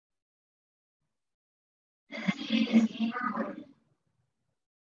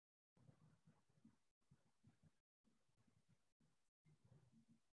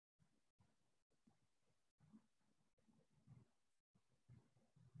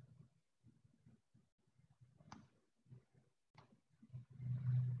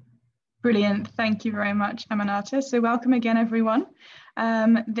Brilliant. Thank you very much, Amanata. So welcome again, everyone.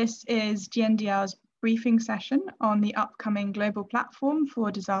 This is GNDR's briefing session on the upcoming global platform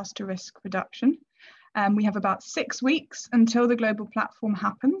for disaster risk reduction. We have about 6 weeks until the global platform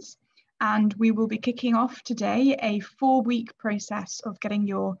happens, and we will be kicking off today a 4-week process of getting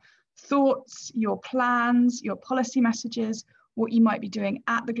your thoughts, your plans, your policy messages, what you might be doing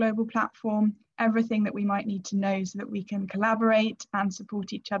at the global platform, everything that we might need to know so that we can collaborate and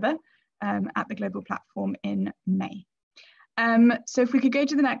support each other at the global platform in May. So if we could go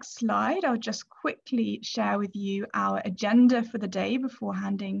to the next slide, I'll just quickly share with you our agenda for the day before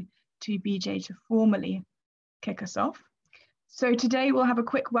handing to BJ to formally kick us off. So today we'll have a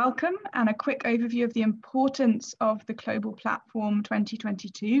quick welcome and a quick overview of the importance of the Global Platform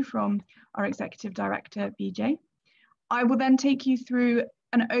 2022 from our Executive Director, BJ. I will then take you through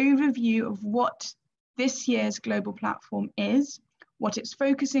an overview of what this year's Global Platform is, what it's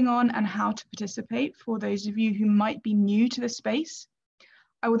focusing on, and how to participate for those of you who might be new to the space.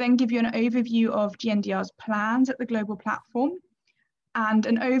 I will then give you an overview of GNDR's plans at the Global Platform and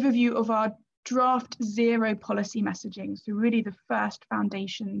an overview of our draft 0 policy messaging, so really the first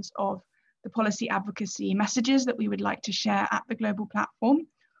foundations of the policy advocacy messages that we would like to share at the Global Platform,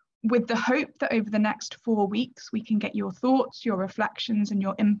 with the hope that over the next 4 weeks we can get your thoughts, your reflections, and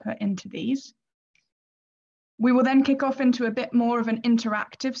your input into these. We will then kick off into a bit more of an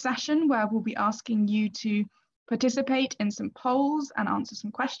interactive session where we'll be asking you to participate in some polls and answer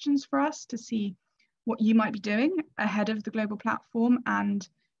some questions for us to see what you might be doing ahead of the Global Platform and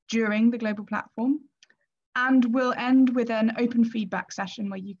during the Global Platform. And we'll end with an open feedback session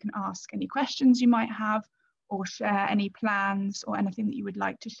where you can ask any questions you might have or share any plans or anything that you would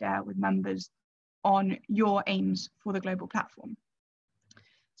like to share with members on your aims for the Global Platform.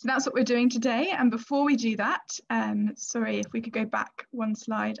 So that's what we're doing today. And before we do that, sorry, if we could go back one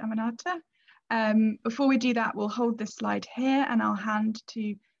slide, Amanata. Before we do that, we'll hold this slide here and I'll hand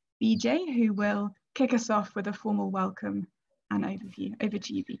to BJ, who will kick us off with a formal welcome and overview. Over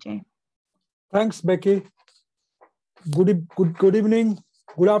to you, BJ. Thanks, Becky. Good evening,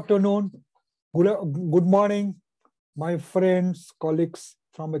 good afternoon, good morning, my friends, colleagues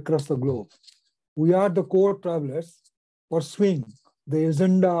from across the globe. We are the core travelers pursuing the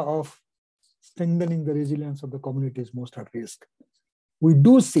agenda of strengthening the resilience of the communities most at risk. We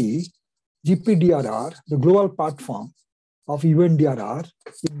do see GPDRR, the global platform of UNDRR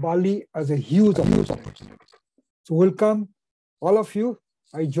in Bali, as a huge opportunity. So welcome all of you.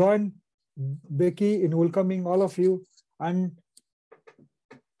 I join Becky in welcoming all of you, and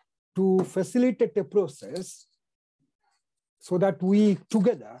to facilitate the process so that we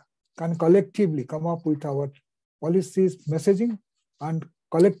together can collectively come up with our policies, messaging, and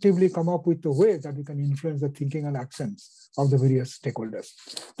collectively come up with the way that we can influence the thinking and actions of the various stakeholders.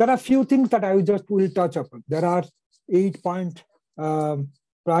 There are a few things that I will touch upon. There are 8-point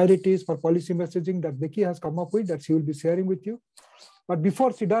priorities for policy messaging that Becky has come up with that she will be sharing with you. But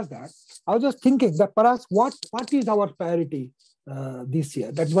before she does that, I was just thinking that perhaps what is our priority this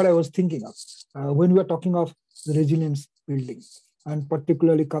year? That's what I was thinking of when we were talking of the resilience building, and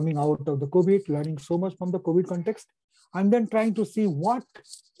particularly coming out of the COVID, learning so much from the COVID context, and then trying to see what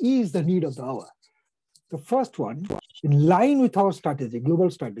is the need of the hour. The first one, in line with our strategy, global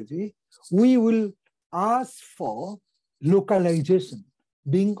strategy, we will ask for localization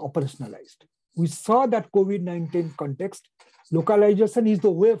being operationalized. We saw that COVID-19 context, localization is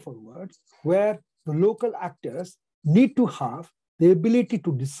the way forward, where the local actors need to have the ability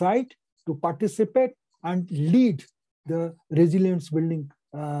to decide, to participate, and lead the resilience building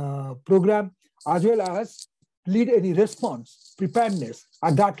program, as well as lead any response, preparedness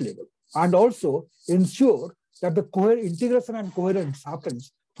at that level, and also ensure that the integration and coherence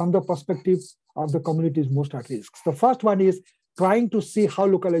happens from the perspective of the communities most at risk. The first one is trying to see how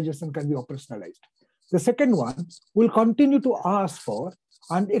localization can be operationalized. The second one will continue to ask for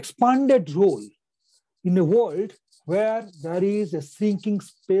an expanded role in a world where there is a shrinking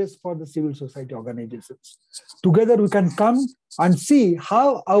space for the civil society organizations. Together we can come and see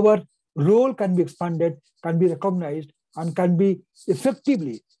how our role can be expanded, can be recognized, and can be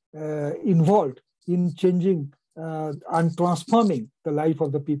effectively involved in changing and transforming the life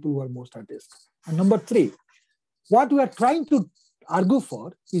of the people who are most at risk. And number 3, what we are trying to argue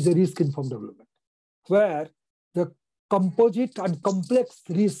for is a risk-informed development, where the composite and complex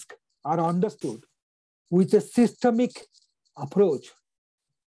risks are understood with a systemic approach,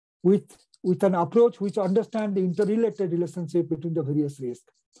 with an approach which understands the interrelated relationship between the various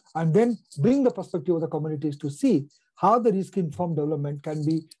risks, and then bring the perspective of the communities to see how the risk-informed development can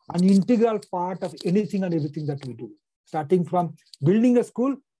be an integral part of anything and everything that we do, starting from building a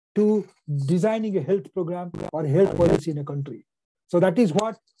school to designing a health program or health policy in a country. So that is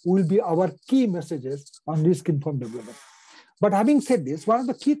what will be our key messages on risk-informed development. But having said this, one of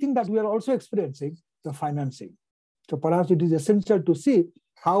the key things that we are also experiencing, the financing. So perhaps it is essential to see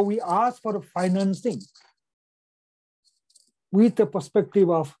how we ask for financing with the perspective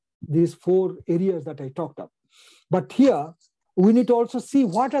of these 4 areas that I talked about. But here, we need to also see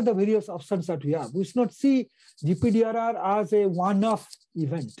what are the various options that we have. We should not see GPDRR as a one-off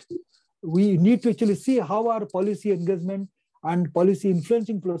event. We need to actually see how our policy engagement and policy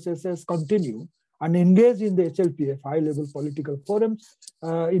influencing processes continue and engage in the HLPF, high-level political forums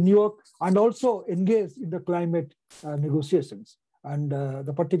in New York, and also engage in the climate negotiations. And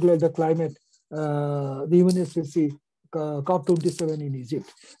particularly the climate, the UNFCCC COP27 in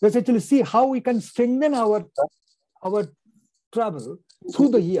Egypt. Let's actually see how we can strengthen our travel through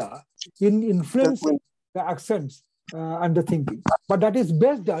the year in influencing the accents and the thinking. But that is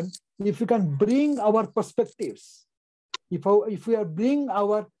best done if we can bring our perspectives, if we are bring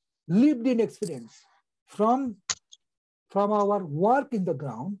our lived-in experience from our work in the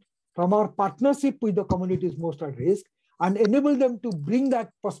ground, from our partnership with the communities most at risk, and enable them to bring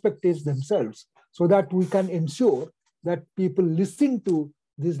that perspectives themselves, so that we can ensure that people listen to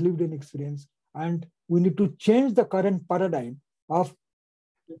this lived-in experience. And we need to change the current paradigm of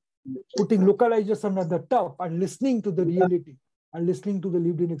putting localization at the top and listening to the reality and listening to the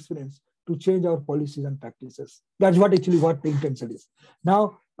lived-in experience to change our policies and practices. That's what actually what the intention is.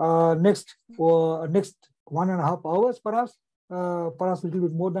 Now, next 1.5 hours, perhaps a little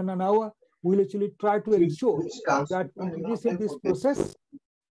bit more than an hour, we'll actually try to ensure that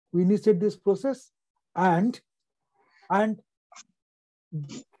we initiate this process, and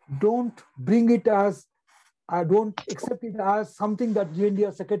don't bring it as, don't accept it as something that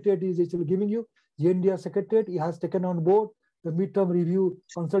GNDR Secretariat is actually giving you. GNDR Secretariat has taken on board the midterm review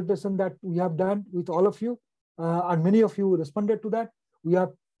consultation that we have done with all of you, and many of you responded to that. We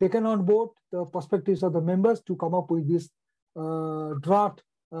have taken on board the perspectives of the members to come up with this draft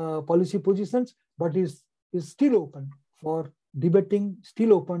policy positions, but is still open for debating,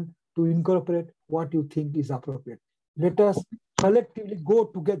 still open to incorporate what you think is appropriate. Let us collectively go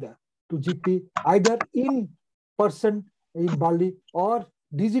together to GP, either in person in Bali or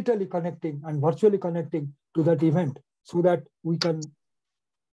digitally connecting and virtually connecting to that event, so that we can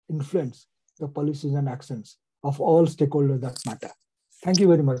influence the policies and actions of all stakeholders that matter. Thank you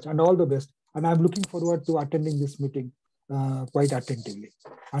very much and all the best. And I'm looking forward to attending this meeting quite attentively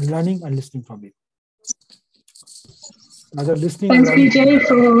and learning and listening from you.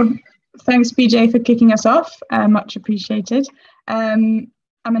 Thanks, BJ, for kicking us off. Much appreciated.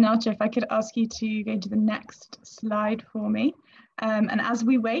 Aminata, if I could ask you to go to the next slide for me. And as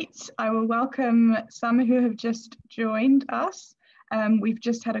we wait, I will welcome some who have just joined us. We've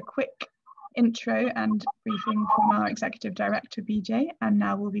just had a quick intro and briefing from our Executive Director, BJ, and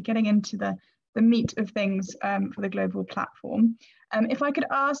now we'll be getting into the meat of things for the global platform. If I could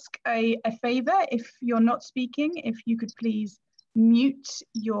ask a favor, if you're not speaking, if you could please mute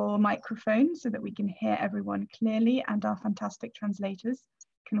your microphone so that we can hear everyone clearly and our fantastic translators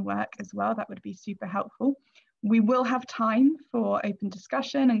can work as well. That would be super helpful. We will have time for open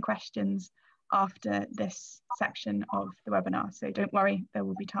discussion and questions after this section of the webinar, so don't worry, there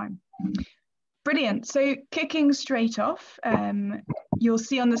will be time. Brilliant. So kicking straight off, you'll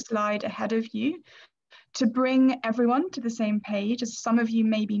see on the slide ahead of you, to bring everyone to the same page, as some of you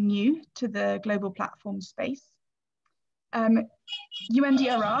may be new to the global platform space.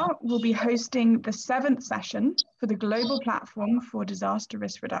 UNDRR will be hosting the 7th session for the Global Platform for Disaster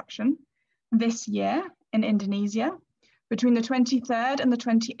Risk Reduction this year in Indonesia, between the 23rd and the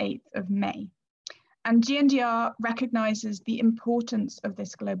 28th of May. And GNDR recognizes the importance of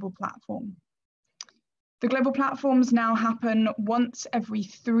this global platform. The global platforms now happen once every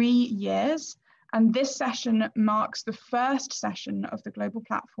 3 years, and this session marks the first session of the Global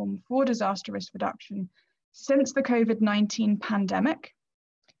Platform for Disaster Risk Reduction since the COVID-19 pandemic,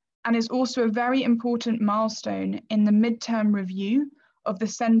 and is also a very important milestone in the midterm review of the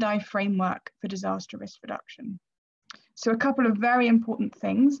Sendai Framework for Disaster Risk Reduction. So a couple of very important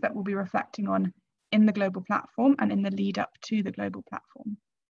things that we'll be reflecting on in the global platform and in the lead up to the global platform.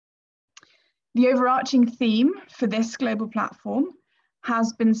 The overarching theme for this global platform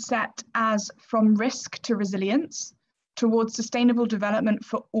has been set as from risk to resilience towards sustainable development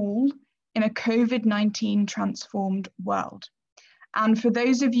for all in a COVID-19 transformed world. And for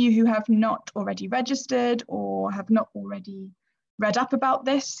those of you who have not already registered or have not already read up about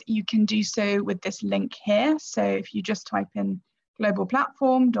this, you can do so with this link here. So if you just type in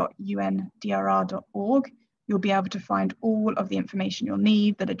globalplatform.undrr.org, you'll be able to find all of the information you'll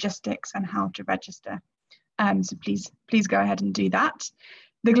need, the logistics and how to register. So please go ahead and do that.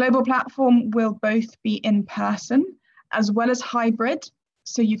 The global platform will both be in person as well as hybrid.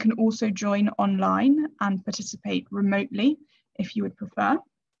 So you can also join online and participate remotely if you would prefer.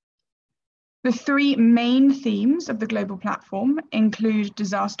 The three main themes of the global platform include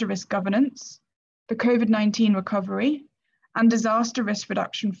disaster risk governance, the COVID-19 recovery, and disaster risk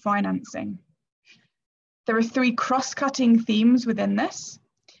reduction financing. There are three cross-cutting themes within this,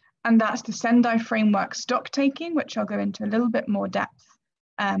 and that's the Sendai Framework stock taking, which I'll go into a little bit more depth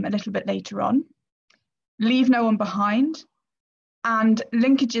a little bit later on, leave no one behind, and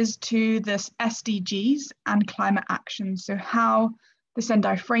linkages to the SDGs and climate action. So how the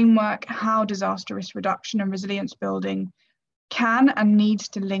Sendai Framework, how disaster risk reduction and resilience building can and needs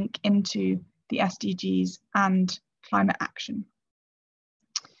to link into the SDGs and climate action.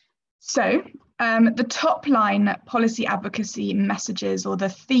 So the top line policy advocacy messages, or the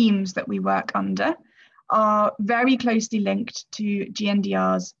themes that we work under, are very closely linked to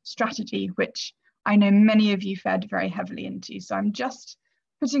GNDR's strategy, which I know many of you fed very heavily into. So I'm just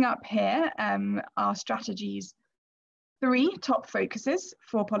putting up here our strategy's three top focuses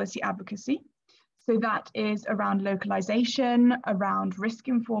for policy advocacy. So that is around localization, around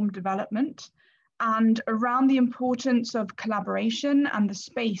risk-informed development, and around the importance of collaboration and the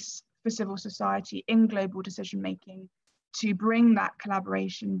space for civil society in global decision-making to bring that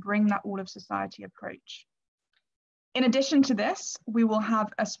collaboration, bring that all of society approach. In addition to this, we will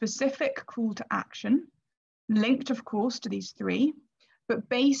have a specific call to action, linked of course to these three, but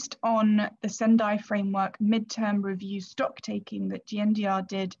based on the Sendai Framework midterm review stock taking that GNDR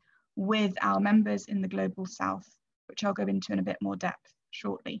did with our members in the Global South, which I'll go into in a bit more depth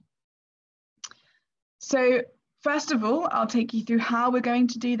shortly. So first of all, I'll take you through how we're going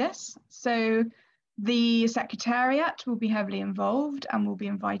to do this. So the Secretariat will be heavily involved and we'll be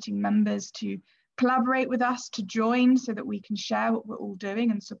inviting members to collaborate with us, to join so that we can share what we're all doing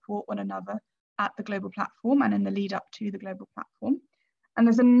and support one another at the global platform and in the lead up to the global platform. And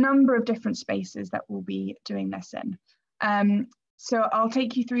there's a number of different spaces that we'll be doing this in. So I'll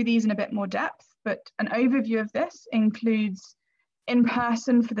take you through these in a bit more depth, but an overview of this includes in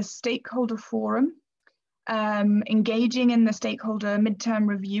person for the stakeholder forum, engaging in the stakeholder midterm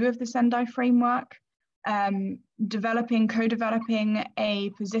review of the Sendai Framework, co-developing a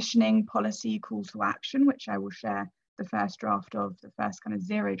positioning policy call to action, which I will share the first draft of, the first kind of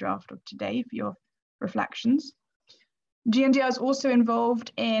zero draft of today for your reflections. GNDR is also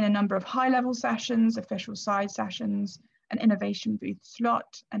involved in a number of high-level sessions, official side sessions, an innovation booth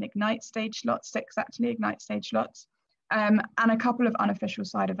slot, an Ignite stage slot, 6 actually Ignite stage slots, and a couple of unofficial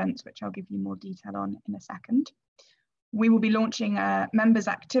side events, which I'll give you more detail on in a second. We will be launching a members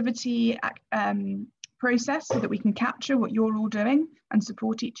activity process so that we can capture what you're all doing and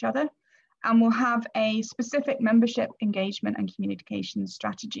support each other. And we'll have a specific membership engagement and communications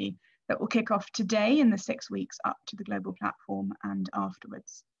strategy that will kick off today in the 6 weeks up to the global platform and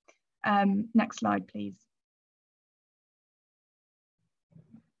afterwards. Next slide, please.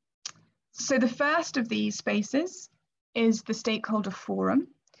 So the first of these spaces is the stakeholder forum.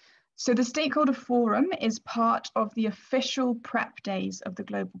 So the stakeholder forum is part of the official prep days of the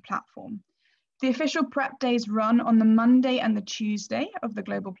global platform. The official prep days run on the Monday and the Tuesday of the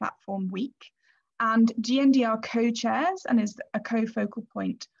global platform week, and GNDR co-chairs and is a co-focal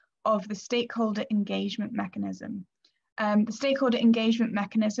point of the stakeholder engagement mechanism. The stakeholder engagement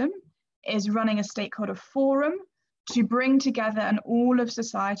mechanism is running a stakeholder forum to bring together an all of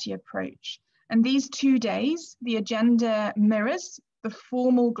society approach. And these 2 days, the agenda mirrors the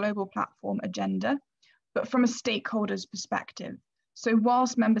formal global platform agenda, but from a stakeholder's perspective. So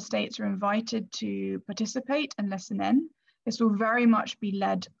whilst member states are invited to participate and listen in, this will very much be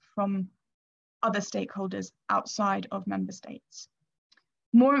led from other stakeholders outside of member states.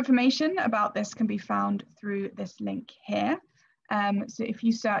 More information about this can be found through this link here. So if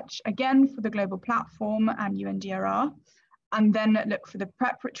you search again for the global platform and UNDRR, and then look for the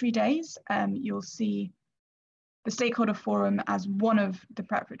preparatory days, you'll see the stakeholder forum as one of the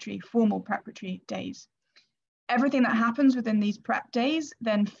formal preparatory days. Everything that happens within these prep days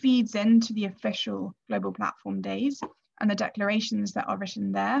then feeds into the official global platform days, and the declarations that are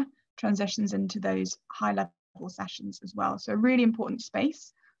written there transitions into those high-level sessions as well. So a really important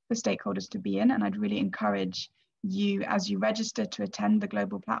space for stakeholders to be in, and I'd really encourage you, as you register to attend the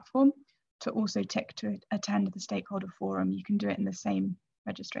global platform, to also tick to attend the stakeholder forum. You can do it in the same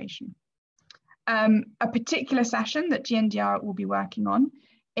registration. A particular session that GNDR will be working on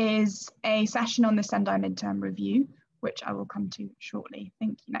is a session on the Sendai midterm review, which I will come to shortly.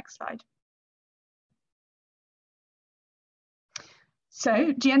 Thank you. Next slide.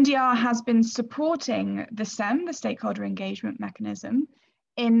 So GNDR has been supporting the SEM, the stakeholder engagement mechanism,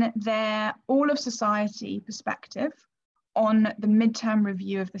 in their all of society perspective on the midterm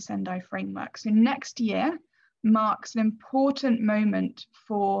review of the Sendai Framework. So next year marks an important moment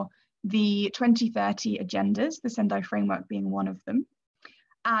for the 2030 agendas, the Sendai Framework being one of them,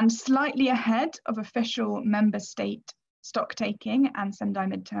 and slightly ahead of official member state stocktaking and Sendai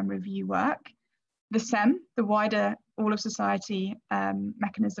midterm review work, the SEM, the wider all of society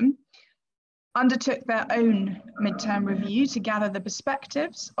mechanism, undertook their own midterm review to gather the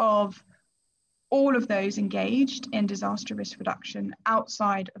perspectives of all of those engaged in disaster risk reduction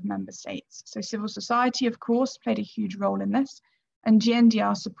outside of member states. So civil society, of course, played a huge role in this, and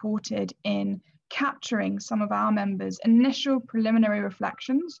GNDR supported in capturing some of our members' initial preliminary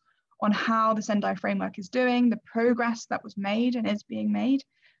reflections on how the Sendai Framework is doing, the progress that was made and is being made,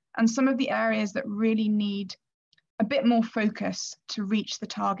 and some of the areas that really need a bit more focus to reach the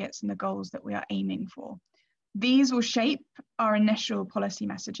targets and the goals that we are aiming for. These will shape our initial policy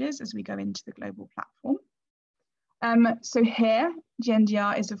messages as we go into the global platform. So here,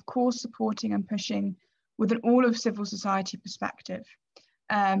 GNDR is of course supporting and pushing with an all of civil society perspective.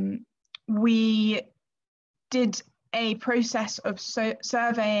 We did a process of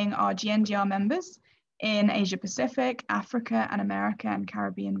surveying our GNDR members in Asia Pacific, Africa and America and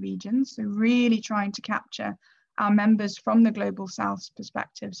Caribbean regions. So really trying to capture our members from the Global South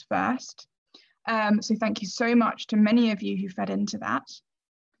perspectives first. So thank you so much to many of you who fed into that.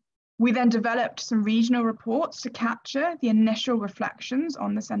 We then developed some regional reports to capture the initial reflections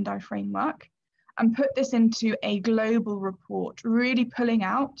on the Sendai Framework and put this into a global report, really pulling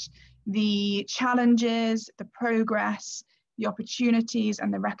out the challenges, the progress, the opportunities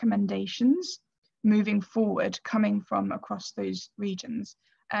and the recommendations moving forward coming from across those regions.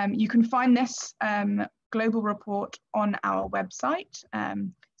 You can find this global report on our website.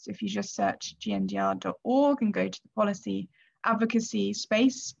 So if you just search gndr.org and go to the policy advocacy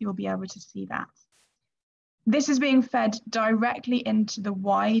space, you'll be able to see that. This is being fed directly into the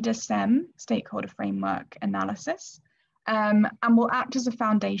wider SEM stakeholder framework analysis and will act as a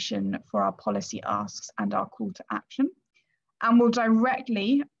foundation for our policy asks and our call to action, and will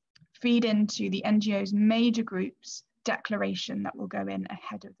directly feed into the NGO's major groups declaration that will go in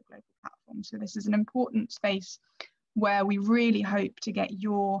ahead of the global platform. So this is an important space where we really hope to get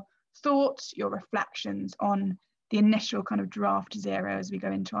your thoughts, your reflections on the initial kind of draft zero as we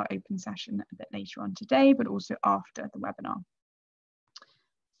go into our open session a bit later on today, but also after the webinar.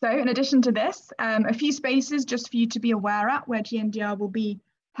 So in addition to this, a few spaces just for you to be aware at where GNDR will be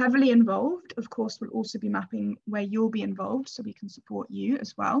heavily involved. Of course, we'll also be mapping where you'll be involved so we can support you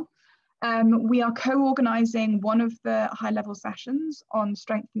as well. We are co-organising one of the high-level sessions on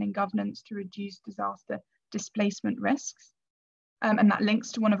strengthening governance to reduce disaster displacement risks. And that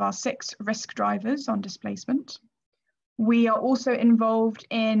links to one of our 6 risk drivers on displacement. We are also involved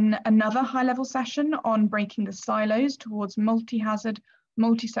in another high-level session on breaking the silos towards multi-hazard,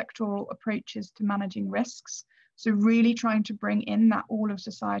 multi-sectoral approaches to managing risks. So really trying to bring in that all of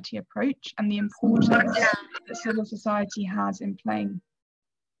society approach and the importance that civil society has in playing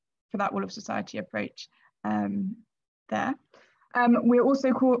for that all of society approach there. We're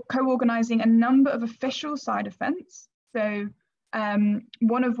also co-organising a number of official side events. So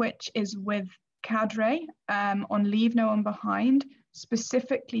one of which is with Cadre on Leave No One Behind,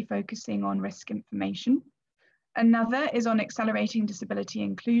 specifically focusing on risk information. Another is on accelerating disability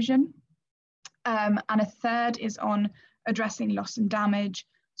inclusion. And a third is on addressing loss and damage,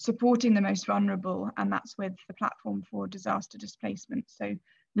 supporting the most vulnerable, and that's with the platform for disaster displacement. So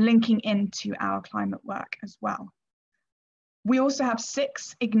linking into our climate work as well. We also have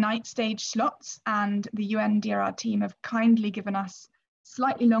 6 Ignite stage slots, and the GNDR team have kindly given us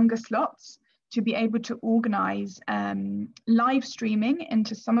slightly longer slots to be able to organise live streaming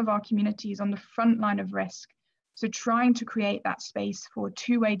into some of our communities on the front line of risk. So trying to create that space for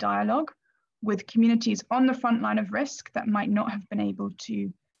two-way dialogue with communities on the front line of risk that might not have been able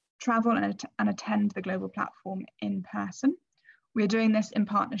to travel and attend the global platform in person. We're doing this in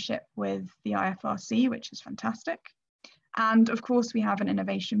partnership with the IFRC, which is fantastic. And of course, we have an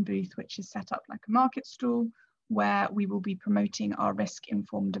innovation booth, which is set up like a market stall, where we will be promoting our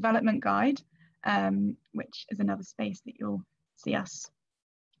risk-informed development guide, which is another space that you'll see us.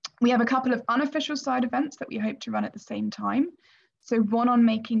 We have a couple of unofficial side events that we hope to run at the same time. So one on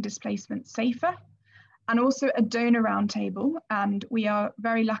making displacement safer, and also a donor roundtable. And we are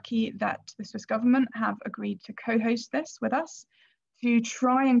very lucky that the Swiss government have agreed to co-host this with us to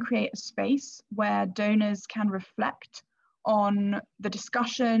try and create a space where donors can reflect on the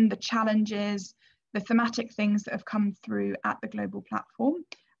discussion, the challenges, the thematic things that have come through at the global platform,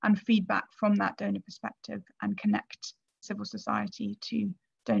 and feedback from that donor perspective and connect civil society to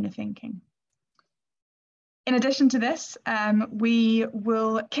donor thinking. In addition to this, we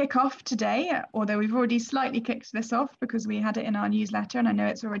will kick off today, although we've already slightly kicked this off because we had it in our newsletter, and I know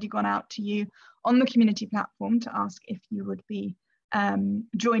it's already gone out to you on the community platform to ask if you would be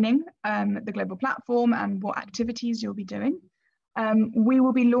joining the global platform and what activities you'll be doing. We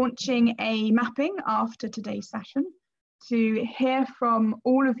will be launching a mapping after today's session to hear from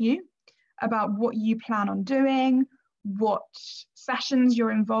all of you about what you plan on doing, what sessions you're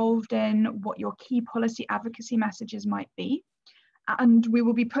involved in, what your key policy advocacy messages might be. And we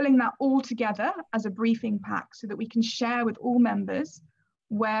will be pulling that all together as a briefing pack so that we can share with all members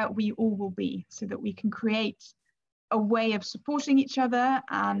where we all will be, so that we can create a way of supporting each other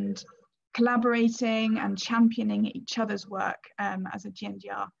and collaborating and championing each other's work as a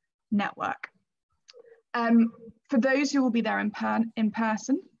GNDR network. For those who will be there in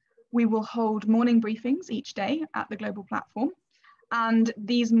person, we will hold morning briefings each day at the global platform. And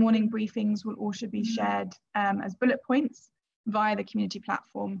these morning briefings will also be shared as bullet points via the community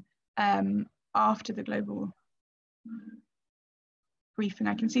platform after the global briefing.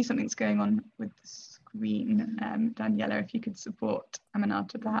 I can see something's going on with the screen. Daniela, if you could support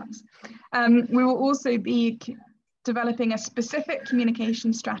Aminata perhaps. We will also be developing a specific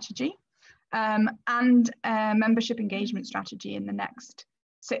communication strategy and a membership engagement strategy in the next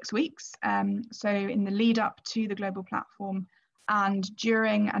 6 weeks. So in the lead up to the global platform and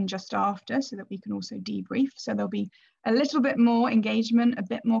during and just after, so that we can also debrief. So there'll be a little bit more engagement, a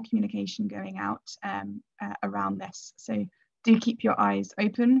bit more communication going out around this. So do keep your eyes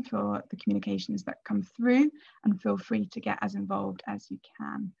open for the communications that come through and feel free to get as involved as you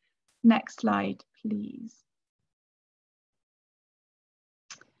can. Next slide, please.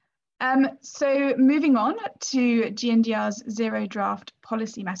 So moving on to GNDR's zero draft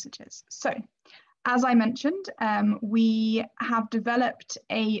policy messages. So as I mentioned, we have developed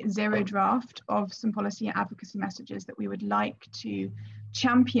a zero draft of some policy and advocacy messages that we would like to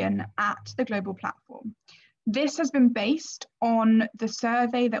champion at the global platform. This has been based on the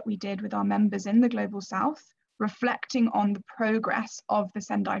survey that we did with our members in the Global South, reflecting on the progress of the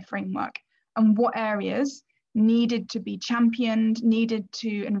Sendai Framework and what areas needed to be championed, needed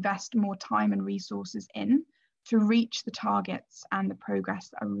to invest more time and resources in to reach the targets and the progress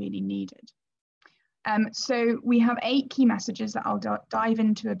that are really needed. So we have 8 key messages that I'll dive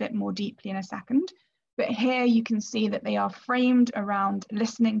into a bit more deeply in a second, but here you can see that they are framed around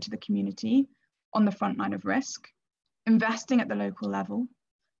listening to the community on the front line of risk, investing at the local level,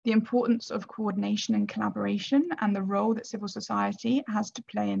 the importance of coordination and collaboration and the role that civil society has to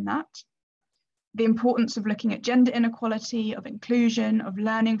play in that, the importance of looking at gender inequality, of inclusion, of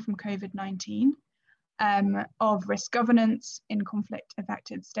learning from COVID-19, of risk governance in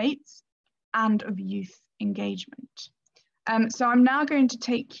conflict-affected states, and of youth engagement. So I'm now going to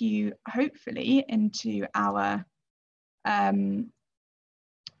take you, hopefully, into our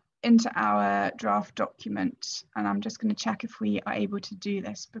draft document, and I'm just going to check if we are able to do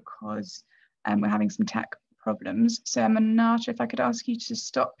this because we're having some tech problems. So Aminata, if I could ask you to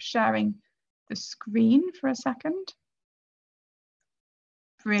stop sharing the screen for a second.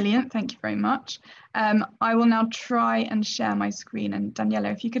 Brilliant, thank you very much. I will now try and share my screen, and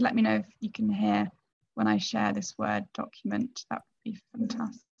Daniela, if you could let me know if you can hear when I share this Word document, that would be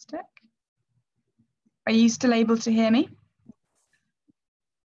fantastic. Are you still able to hear me?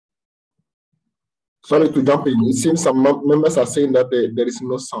 Sorry to jump in. It seems some members are saying that there is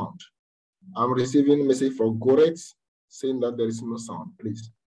no sound. I'm receiving a message from Gorex saying that there is no sound, please.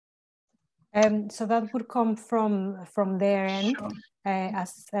 So that would come from their end, Sure.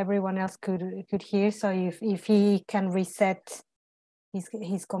 as everyone else could hear. So if he can reset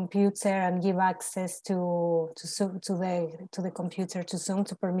his computer and give access to the computer to Zoom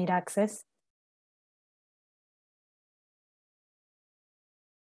to permit access.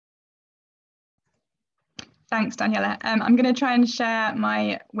 Thanks, Daniela. I'm going to try and share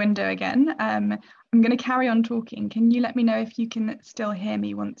my window again. I'm going to carry on talking. Can you let me know if you can still hear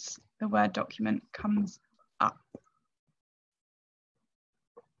me once the Word document comes up?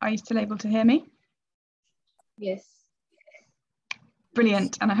 Are you still able to hear me? Yes.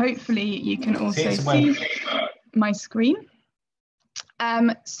 Brilliant. And hopefully you can also see my screen.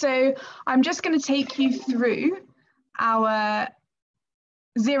 So I'm just going to take you through our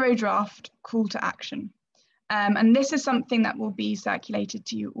zero draft call to action. And this is something that will be circulated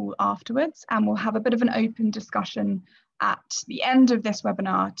to you all afterwards, and we'll have a bit of an open discussion at the end of this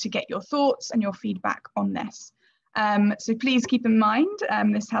webinar to get your thoughts and your feedback on this. So please keep in mind,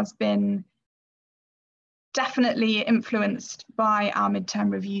 this has been definitely influenced by our midterm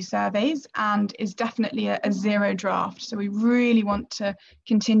review surveys and is definitely a zero draft. So we really want to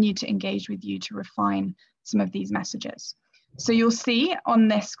continue to engage with you to refine some of these messages. So you'll see on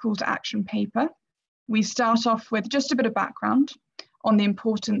this call to action paper, we start off with just a bit of background on the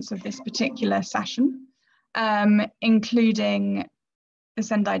importance of this particular session, including the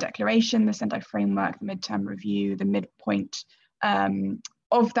Sendai Declaration, the Sendai Framework, the midterm review, the midpoint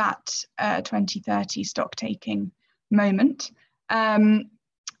of that 2030 stock taking moment. A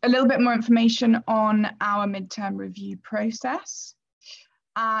little bit more information on our midterm review process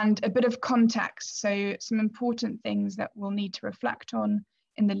and a bit of context. So some important things that we'll need to reflect on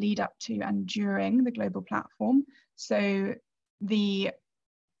in the lead up to and during the global platform. So this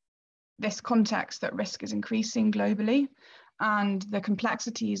context that risk is increasing globally and the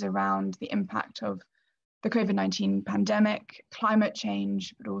complexities around the impact of the COVID-19 pandemic, climate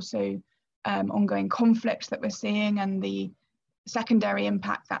change, but also ongoing conflict that we're seeing and the secondary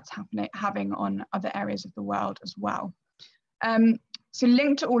impact that's having on other areas of the world as well. So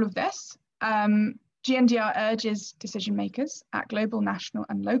linked to all of this, GNDR urges decision makers at global, national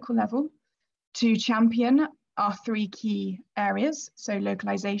and local level to champion our three key areas, so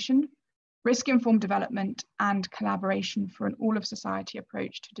localization, risk-informed development and collaboration for an all-of-society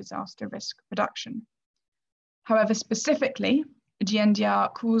approach to disaster risk reduction. However, specifically,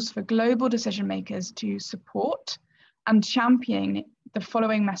 GNDR calls for global decision makers to support and champion the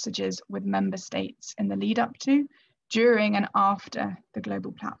following messages with member states in the lead up to, during and after the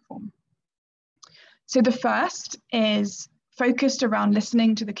global platform. So the first is focused around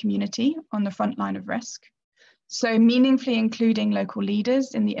listening to the community on the front line of risk. So meaningfully including local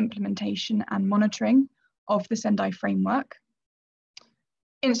leaders in the implementation and monitoring of the Sendai Framework.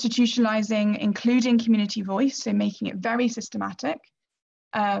 Institutionalizing, including community voice, so making it very systematic.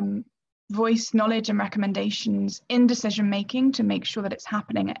 Voice, knowledge and recommendations in decision making to make sure that it's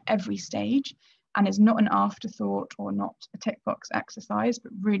happening at every stage and is not an afterthought or not a tick box exercise,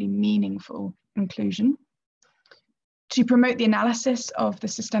 but really meaningful inclusion. To promote the analysis of the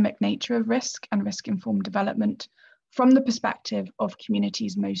systemic nature of risk and risk-informed development from the perspective of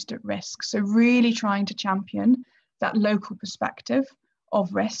communities most at risk. So really trying to champion that local perspective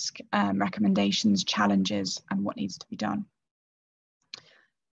of risk, recommendations, challenges, and what needs to be done.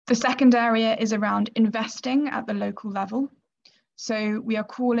 The second area is around investing at the local level. So we are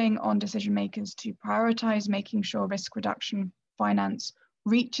calling on decision makers to prioritize making sure risk reduction finance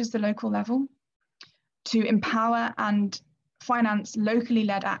reaches the local level, to empower and finance locally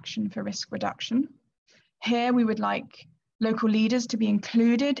led action for risk reduction. Here we would like local leaders to be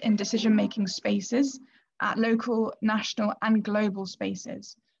included in decision-making spaces at local, national and global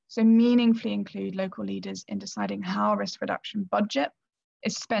spaces. So meaningfully include local leaders in deciding how risk reduction budget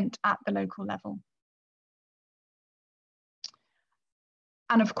is spent at the local level.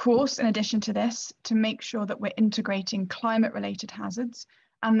 And of course, in addition to this, to make sure that we're integrating climate-related hazards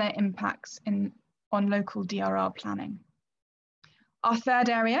and their impacts on local DRR planning. Our third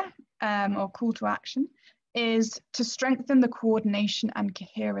area, or call to action, is to strengthen the coordination and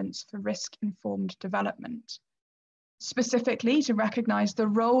coherence for risk-informed development. Specifically, to recognize the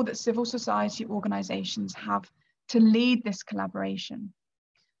role that civil society organizations have to lead this collaboration.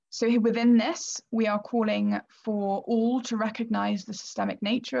 So within this, we are calling for all to recognize the systemic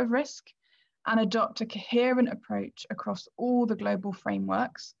nature of risk and adopt a coherent approach across all the global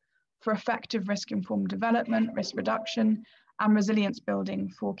frameworks for effective risk-informed development, risk reduction, and resilience building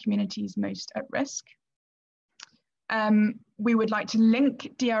for communities most at risk. We would like to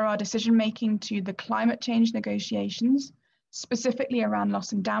link DRR decision-making to the climate change negotiations, specifically around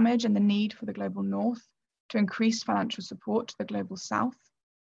loss and damage and the need for the global north to increase financial support to the global south.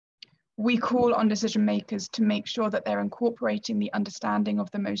 We call on decision makers to make sure that they're incorporating the understanding of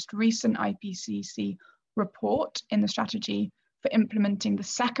the most recent IPCC report in the strategy for implementing the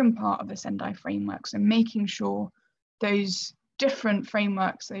second part of the Sendai Framework. So making sure those different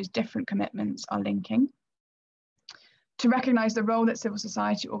frameworks, those different commitments are linking. To recognize the role that civil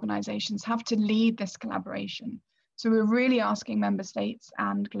society organizations have to lead this collaboration. So we're really asking member states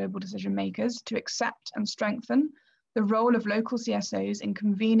and global decision makers to accept and strengthen the role of local CSOs in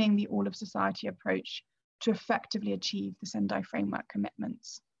convening the all of society approach to effectively achieve the Sendai Framework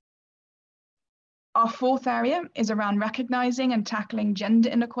commitments. Our fourth area is around recognizing and tackling gender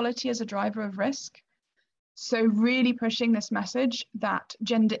inequality as a driver of risk. So really pushing this message that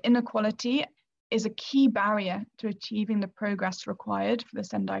gender inequality is a key barrier to achieving the progress required for the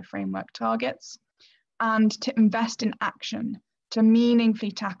Sendai Framework targets, and to invest in action to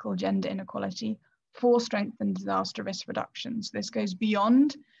meaningfully tackle gender inequality for strengthened disaster risk reduction. So this goes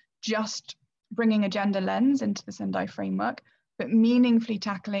beyond just bringing a gender lens into the Sendai Framework, but meaningfully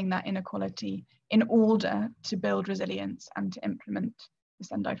tackling that inequality in order to build resilience and to implement the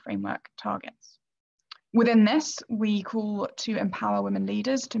Sendai Framework targets. Within this, we call to empower women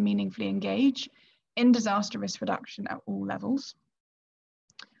leaders to meaningfully engage in disaster risk reduction at all levels.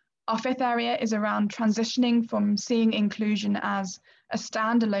 Our fifth area is around transitioning from seeing inclusion as a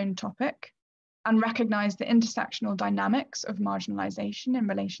standalone topic and recognize the intersectional dynamics of marginalization in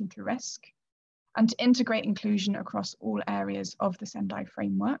relation to risk, and to integrate inclusion across all areas of the Sendai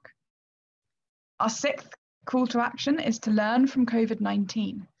Framework. Our sixth call to action is to learn from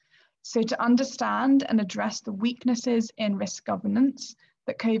COVID-19. So to understand and address the weaknesses in risk governance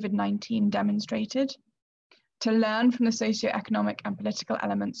that COVID-19 demonstrated, to learn from the socioeconomic and political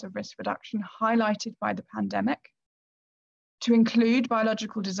elements of risk reduction highlighted by the pandemic, to include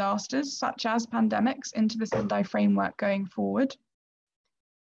biological disasters such as pandemics into the Sendai Framework going forward,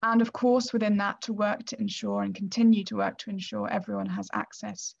 and of course within that to work to ensure and continue to work to ensure everyone has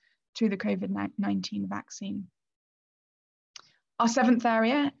access to the COVID-19 vaccine. Our seventh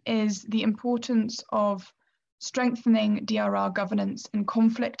area is the importance of strengthening DRR governance in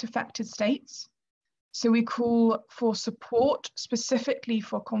conflict-affected states. So we call for support specifically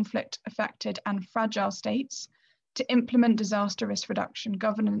for conflict-affected and fragile states to implement disaster risk reduction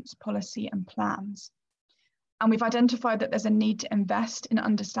governance, policy, and plans. And we've identified that there's a need to invest in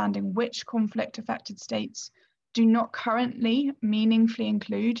understanding which conflict-affected states do not currently meaningfully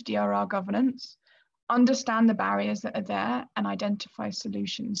include DRR governance, understand the barriers that are there, and identify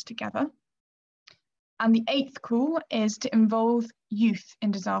solutions together. And the eighth call is to involve youth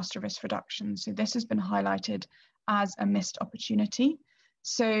in disaster risk reduction. So this has been highlighted as a missed opportunity.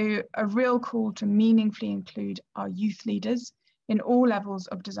 So a real call to meaningfully include our youth leaders in all levels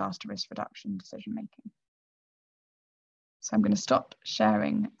of disaster risk reduction decision-making. So I'm going to stop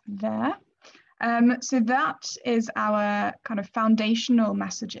sharing there. So that is our kind of foundational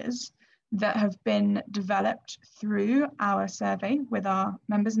messages that have been developed through our survey with our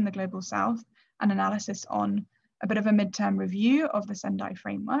members in the Global South and analysis on a bit of a midterm review of the Sendai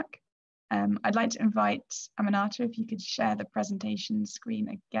Framework. I'd like to invite Aminata, if you could share the presentation screen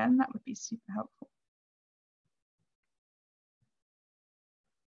again, that would be super helpful.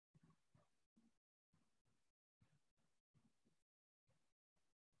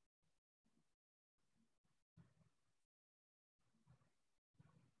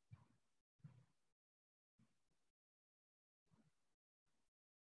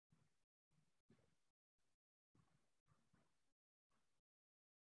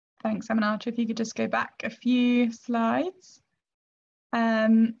 Thanks, Aminata. If you could just go back a few slides.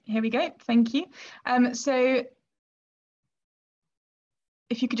 Here we go, thank you. So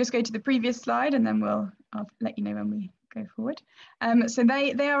if you could just go to the previous slide and then I'll let you know when we go forward. So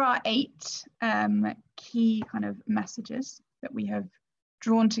they are our 8 key kind of messages that we have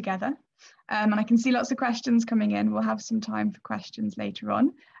drawn together. And I can see lots of questions coming in. We'll have some time for questions later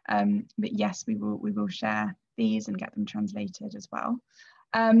on. But yes, we will share these and get them translated as well.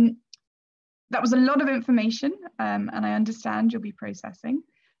 That was a lot of information, and I understand you'll be processing.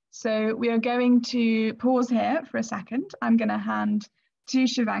 So we are going to pause here for a second. I'm going to hand to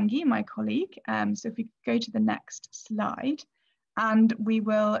Shivangi, my colleague. So if we go to the next slide, and we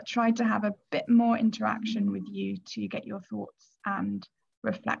will try to have a bit more interaction with you to get your thoughts and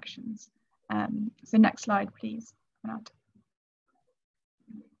reflections. So next slide, please.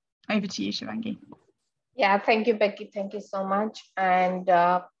 Over to you, Shivangi. Yeah, thank you, Becky. Thank you so much. And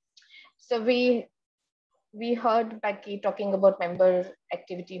so we heard Becky talking about member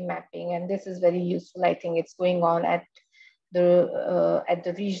activity mapping, and this is very useful. I think it's going on at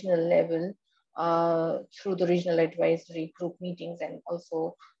the regional level through the regional advisory group meetings and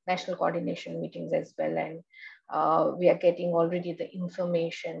also national coordination meetings as well. And we are getting already the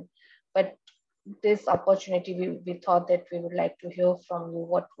information. But this opportunity, we thought that we would like to hear from you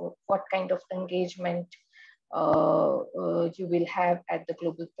what kind of engagement you will have at the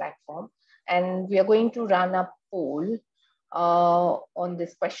global platform. And we are going to run a poll on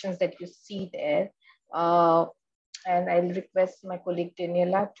these questions that you see there. And I'll request my colleague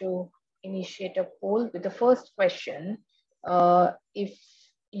Daniela to initiate a poll with the first question. If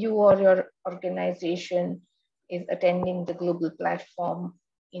you or your organization is attending the global platform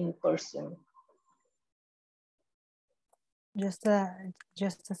in person. Just a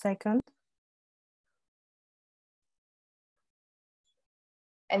second.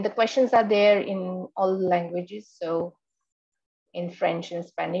 And the questions are there in all languages, so in French and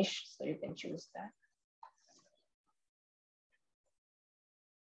Spanish, so you can choose that.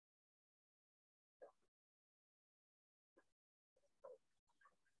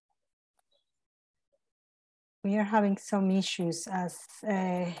 We are having some issues as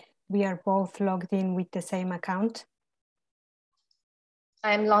we are both logged in with the same account.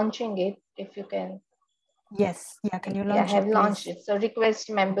 I'm launching it, if you can. Yes, yeah, can you launch it, I have launched please? it. So request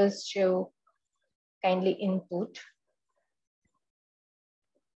members to kindly input.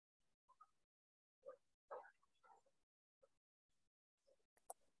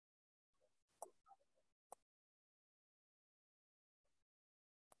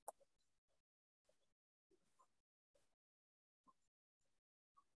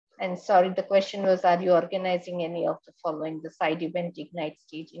 And sorry, the question was, are you organizing any of the following: the side event, Ignite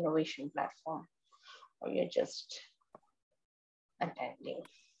Stage, Innovation Platform, or you're just attending?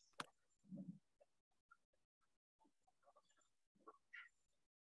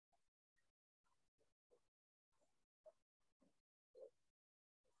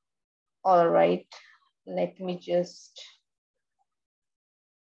 All right, let me just.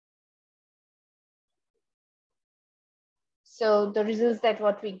 So the results that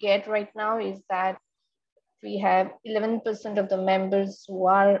what we get right now is that we have 11% of the members who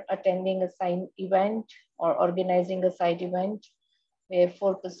are attending a side event or organizing a side event. We have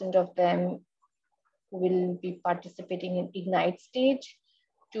 4% of them who will be participating in Ignite Stage,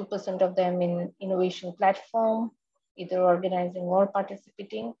 2% of them in Innovation Platform, either organizing or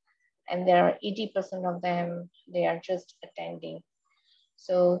participating, and there are 80% of them, they are just attending.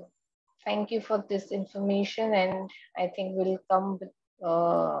 So thank you for this information, and I think we'll come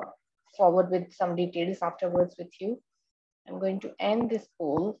forward with some details afterwards with you. I'm going to end this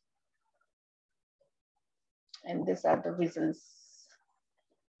poll, and these are the results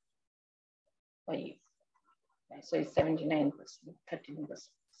for you. So it's 79%, 13%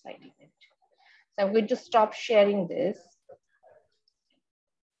 side event. So I'm going to stop sharing this.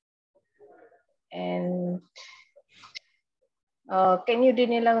 And can you,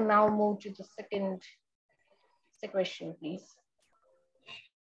 Daniela, now move to the second question, please?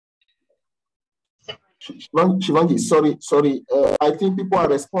 Shivangi, sorry. I think people are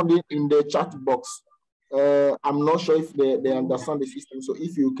responding in the chat box. I'm not sure if they understand the system. So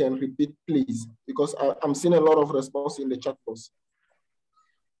if you can repeat, please, because I'm seeing a lot of response in the chat box.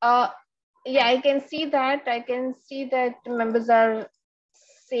 Yeah, I can see that. I can see that members are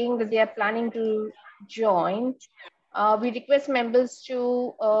saying that they are planning to join. We request members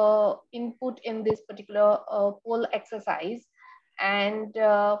to input in this particular poll exercise, and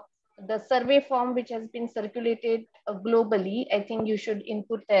the survey form which has been circulated globally, I think you should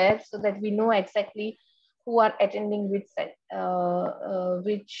input there so that we know exactly who are attending which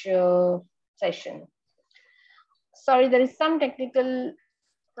session. Sorry, there is some technical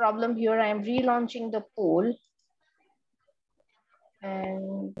problem here. I am relaunching the poll.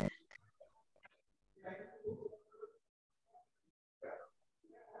 And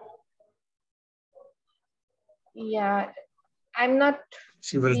yeah, I'm not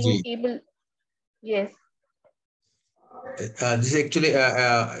being able. Yes. This actually,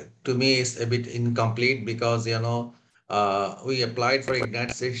 to me, is a bit incomplete because, we applied for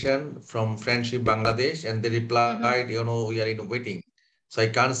Ignite session from Friendship Bangladesh, and they replied, we are in waiting. So I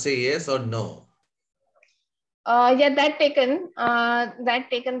can't say yes or no. Yeah, that taken.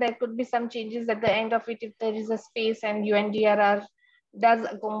 There could be some changes at the end of it if there is a space and GNDR does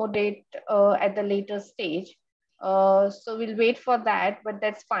accommodate at the later stage. So we'll wait for that, but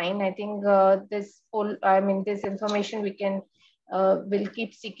that's fine. I think this information we can will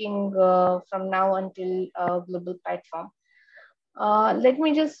keep seeking from now until global platform. Let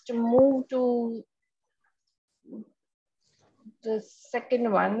me just move to the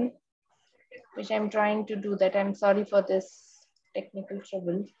second one, which I'm trying to do that. I'm sorry for this technical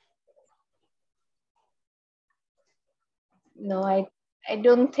trouble. No, I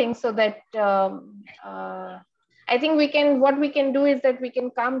don't think so that, I think what we can do is that we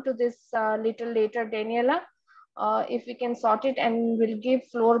can come to this little later, Daniela, if we can sort it, and we'll give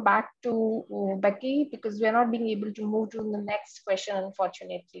floor back to Becky because we're not being able to move to the next question,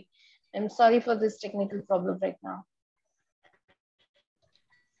 unfortunately. I'm sorry for this technical problem right now.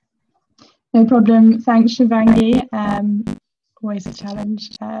 No problem. Thanks, Shivangi. Always a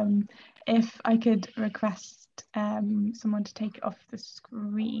challenge. If I could request someone to take it off the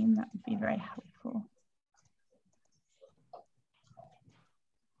screen, that would be very helpful.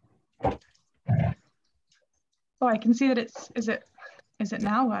 Oh, I can see that is it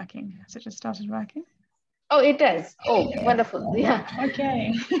now working? Has it just started working? Oh, it does. Oh, wonderful. Yeah.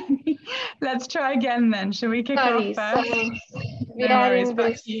 Okay. Let's try again then. Shall we kick Sorry. off So first? we No are worries, in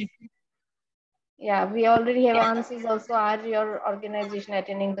back this. to you. Yeah, we already have answers also. Are your organization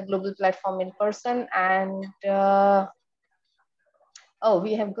attending the global platform in person? And oh,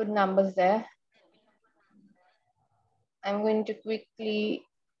 we have good numbers there. I'm going to quickly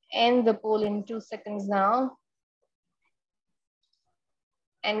end the poll in 2 seconds now.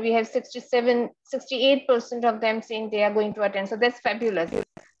 And we have 68% of them saying they are going to attend. So that's fabulous.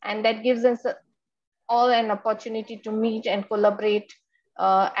 And that gives us all an opportunity to meet and collaborate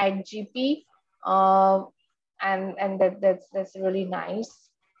at GP. And that's really nice.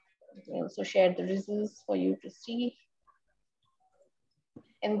 I also shared the results for you to see.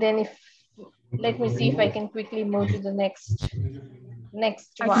 And then let me see if I can quickly move to the next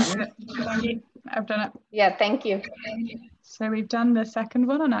one. I've done it. Yeah, thank you. So we've done the second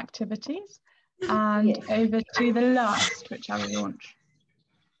one on activities and Yes. over to the last, which I will launch.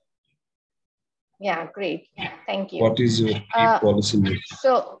 Yeah, great. Thank you. What is your key policy?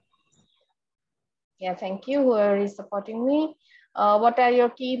 So, yeah, thank you, whoever is supporting me. What are your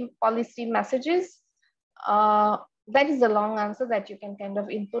key policy messages? That is a long answer that you can kind of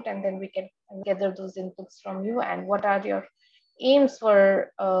input, and then we can gather those inputs from you. And what are your aims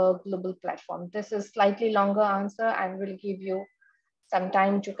for a global platform? This is slightly longer answer, and we'll give you some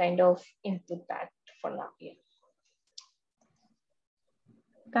time to kind of input that for now. Yeah.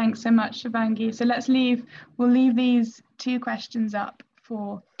 Thanks so much, Shivangi. So we'll leave these two questions up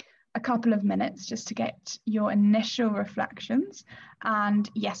for a couple of minutes just to get your initial reflections. And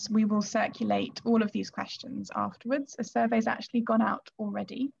yes, we will circulate all of these questions afterwards. A survey's actually gone out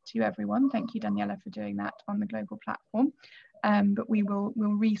already to everyone. Thank you, Daniela, for doing that on the global platform. But we'll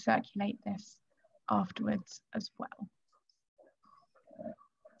recirculate this afterwards as well.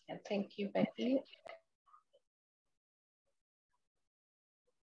 Yeah, thank you, Becky.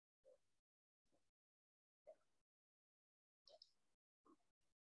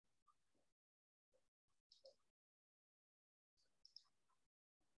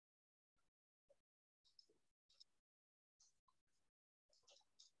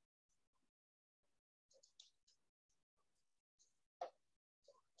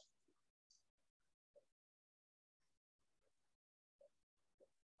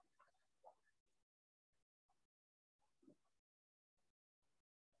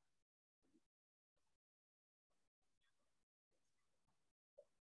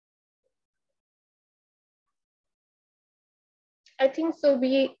 I think so.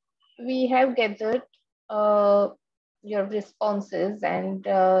 We have gathered your responses, and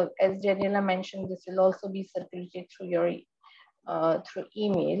as Daniela mentioned, this will also be circulated through your through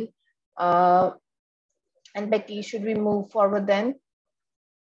email. And Becky, should we move forward then?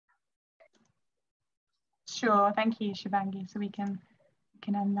 Sure, thank you, Shivangi. So we can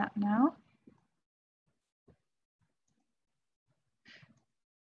end that now.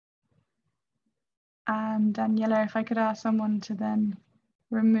 And Daniela, if I could ask someone to then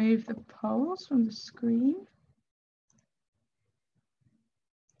remove the polls from the screen.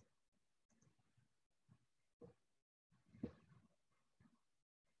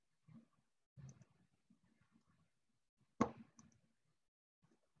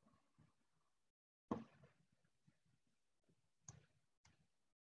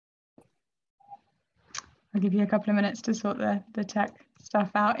 I'll give you a couple of minutes to sort the tech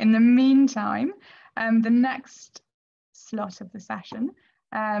stuff out. In the meantime, the next slot of the session,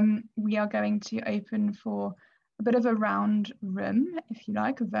 we are going to open for a bit of a round room, if you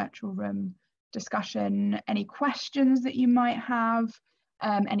like, a virtual room discussion, any questions that you might have,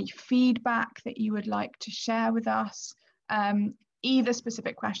 any feedback that you would like to share with us, either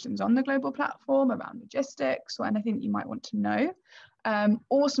specific questions on the global platform around logistics or anything that you might want to know.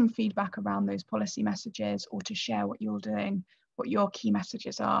 Or some feedback around those policy messages, or to share what you're doing, what your key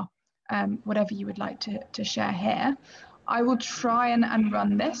messages are, whatever you would like to share here. I will try and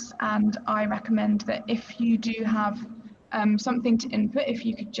run this, and I recommend that if you do have something to input, if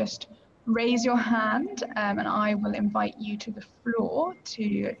you could just raise your hand, and I will invite you to the floor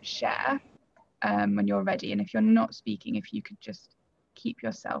to share when you're ready. And if you're not speaking, if you could just keep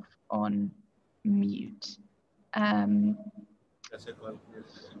yourself on mute.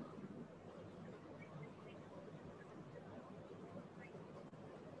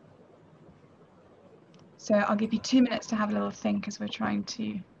 So I'll give you 2 minutes to have a little think as we're trying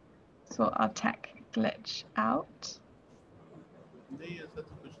to sort our tech glitch out.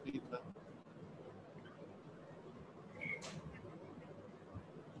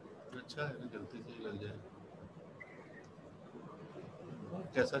 अच्छा है ना, जल्दी से ही लग जाए।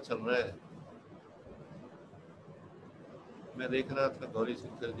 कैसा चल रहा है? मैं देख रहा था गौरी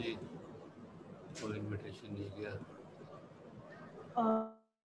शंकर जी को इनविटेशन नहीं गया।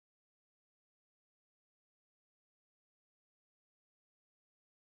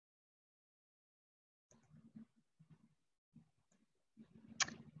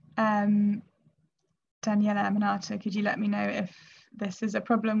 Daniela Amanata, could you let me know if this is a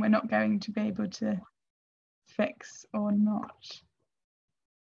problem we're not going to be able to fix or not?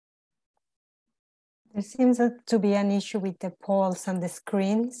 There seems to be an issue with the polls and the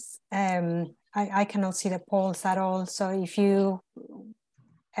screens. I cannot see the polls at all. So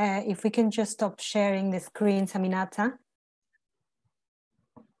if we can just stop sharing the screens, Aminata.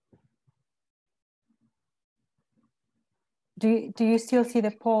 Do you still see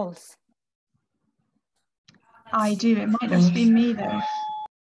the polls? I do. It might just be me though.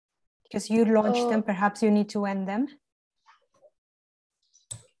 Because you launched them, perhaps you need to end them.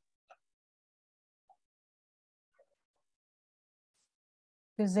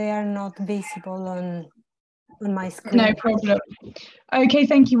 Because they are not visible on my screen. No problem. Okay,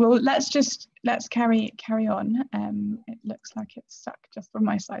 thank you. Well, let's carry on. It looks like it's stuck just from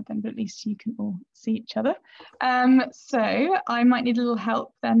my side then, but at least you can all see each other. So I might need a little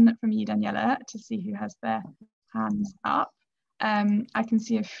help then from you, Daniela, to see who has their hands up. I can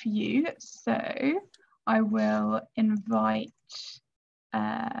see a few, so I will invite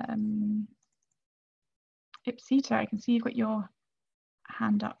Ipsita. I can see you've got your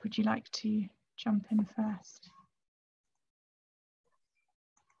hand up. Would you like to jump in first?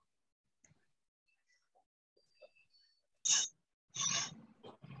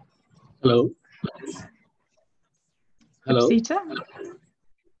 Hello. Hello. Ipsita?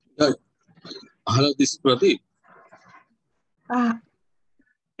 Hello, this is Pradeep.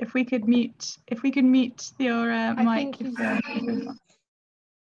 If we could mute your mic.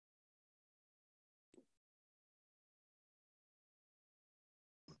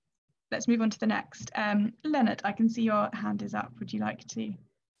 Let's move on to the next. Leonard, I can see your hand is up. Would you like to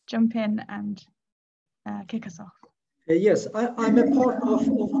jump in and kick us off? Yes, I'm a part of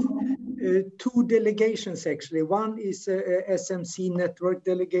two delegations actually. One is a SMC network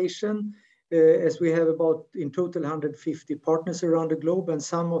delegation, as we have about in total 150 partners around the globe, and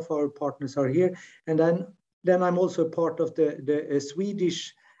some of our partners are here. And then I'm also part of the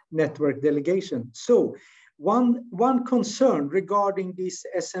Swedish network delegation. So one concern regarding this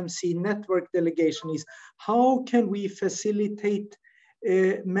SMC network delegation is how can we facilitate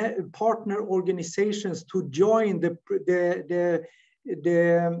partner organizations to join the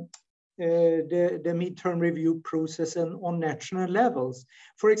midterm review process and on national levels.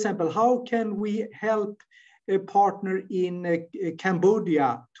 For example, how can we help a partner in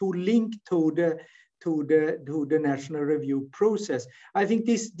Cambodia to link to the national review process? I think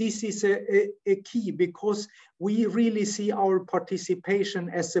this is a key, because we really see our participation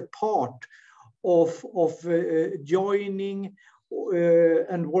as a part of joining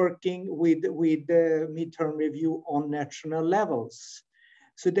and working with the midterm review on national levels.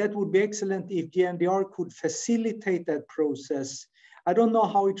 So that would be excellent if GNDR could facilitate that process. I don't know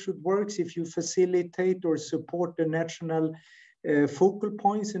how it should work, if you facilitate or support the national focal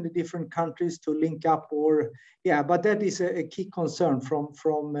points in the different countries to link up, or yeah, but that is a key concern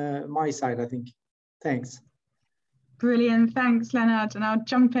from my side, I think. Thanks. Brilliant, thanks Leonard. And I'll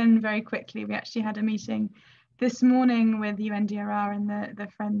jump in very quickly. We actually had a meeting this morning with UNDRR and the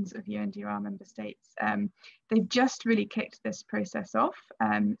Friends of UNDRR member states. They've just really kicked this process off.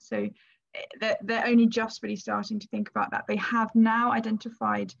 So they're only just really starting to think about that. They have now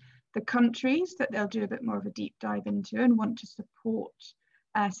identified the countries that they'll do a bit more of a deep dive into and want to support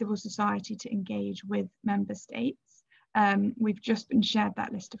civil society to engage with member states. We've just been shared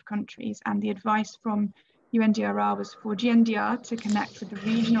that list of countries, and the advice from UNDRR was for GNDR to connect with the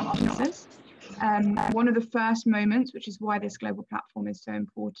regional offices. One of the first moments, which is why this global platform is so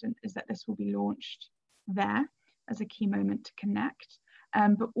important, is that this will be launched there as a key moment to connect.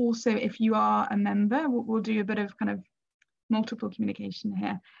 But also, if you are a member, we'll do a bit of kind of multiple communication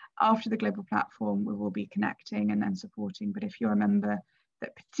here. After the global platform, we will be connecting and then supporting. But if you're a member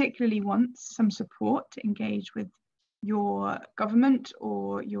that particularly wants some support to engage with your government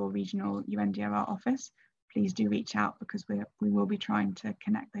or your regional UNDRR office, please do reach out, because we will be trying to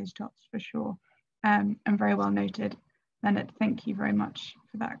connect those dots for sure. And very well noted, Leonard. Thank you very much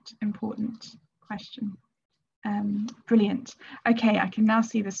for that important question. Brilliant. Okay, I can now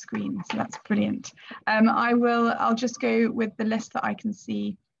see the screen, so that's brilliant. I'll just go with the list that I can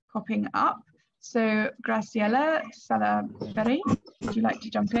see popping up. So Graciela Salaberry, would you like to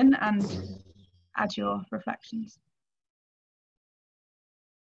jump in and add your reflections?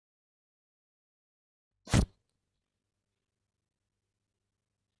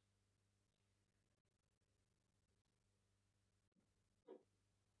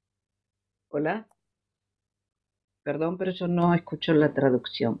 Hola. Perdón, pero yo no escucho la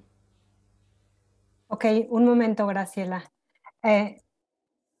traducción. Ok, un momento, Graciela.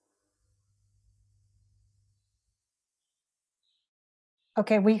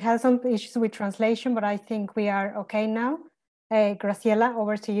 Okay, we had some issues with translation, but I think we are okay now. Graciela,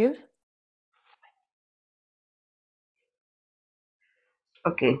 over to you.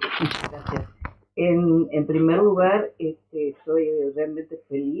 Ok, muchas gracias. En primer lugar, soy realmente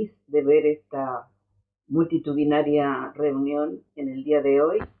feliz de ver esta multitudinaria reunión en el día de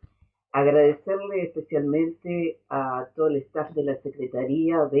hoy. Agradecerle especialmente a todo el staff de la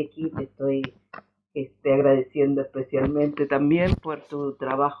Secretaría. Becky, te estoy agradeciendo especialmente también por tu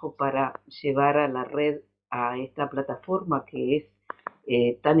trabajo para llevar a la red a esta plataforma que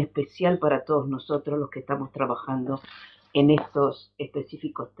es tan especial para todos nosotros los que estamos trabajando en estos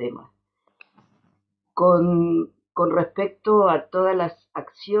específicos temas. Con respecto a todas las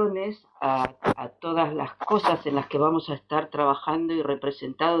acciones, a todas las cosas en las que vamos a estar trabajando y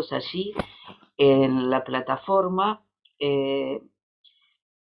representados allí en la plataforma,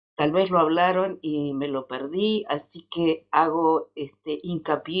 tal vez lo hablaron y me lo perdí, así que hago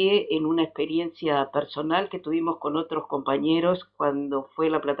hincapié en una experiencia personal que tuvimos con otros compañeros cuando fue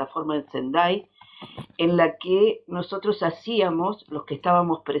la plataforma en Sendai, en la que nosotros hacíamos, los que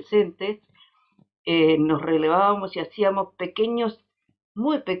estábamos presentes, nos relevábamos y hacíamos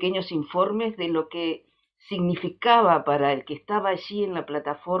muy pequeños informes de lo que significaba para el que estaba allí en la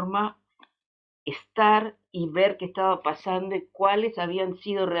plataforma estar y ver qué estaba pasando y cuáles habían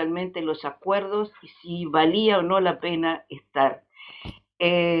sido realmente los acuerdos y si valía o no la pena estar.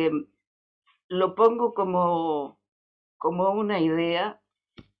 Lo pongo como una idea.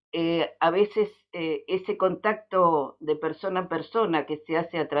 A veces ese contacto de persona a persona que se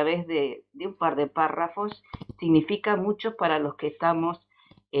hace a través de un par de párrafos significa mucho para los que estamos,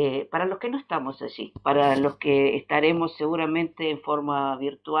 para los que no estamos allí, para los que estaremos seguramente en forma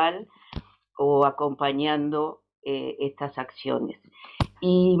virtual o acompañando estas acciones.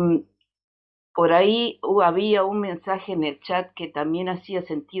 Y por ahí había un mensaje en el chat que también hacía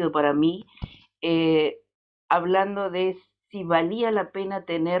sentido para mí, hablando de si valía la pena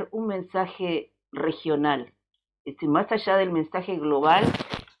tener un mensaje regional, más allá del mensaje global,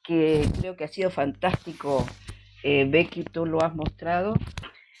 que creo que ha sido fantástico, Becky, tú lo has mostrado,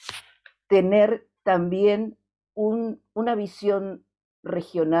 tener también una visión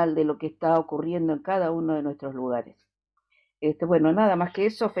regional de lo que está ocurriendo en cada uno de nuestros lugares. Bueno, nada más que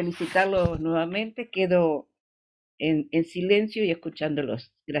eso, felicitarlos nuevamente, quedo en silencio y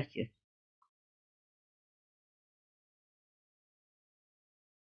escuchándolos. Gracias.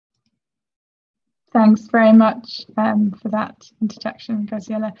 Thanks very much for that interjection,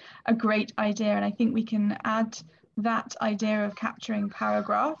 Graciela. A great idea, and I think we can add that idea of capturing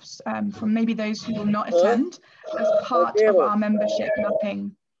paragraphs from maybe those who will not attend as part of our membership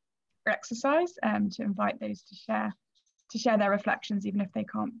mapping exercise to invite those to share their reflections even if they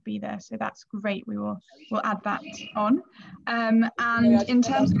can't be there. So that's great. We'll add that on. And in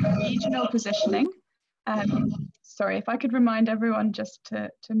terms of regional positioning, sorry, if I could remind everyone just to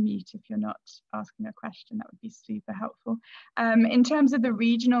mute if you're not asking a question, that would be super helpful. In terms of the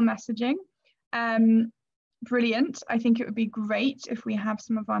regional messaging, brilliant. I think it would be great if we have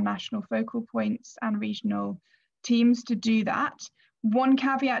some of our national focal points and regional teams to do that. One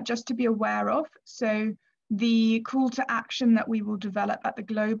caveat just to be aware of, so the call to action that we will develop at the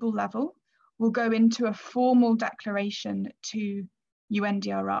global level will go into a formal declaration to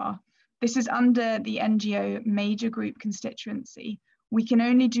UNDRR. This is under the NGO major group constituency. We can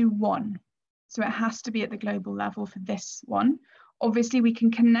only do one, so it has to be at the global level for this one. Obviously, we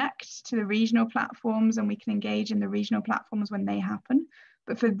can connect to the regional platforms and we can engage in the regional platforms when they happen.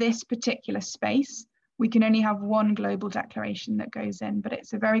 But for this particular space, we can only have one global declaration that goes in. But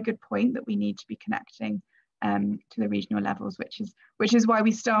it's a very good point that we need to be connecting to the regional levels, which is why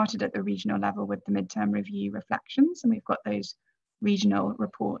we started at the regional level with the midterm review reflections. And we've got those regional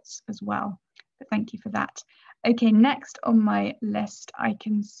reports as well. But thank you for that. Okay, next on my list, I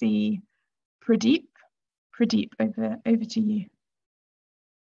can see Pradeep. Pradeep, over to you.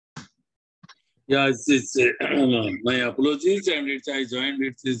 Yeah, it's my apologies, and I joined.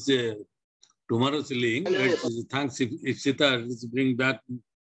 It is tomorrow's link. Thanks if Sita is bring back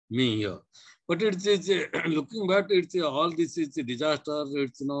me here. But it's looking back, it's all this is a disaster.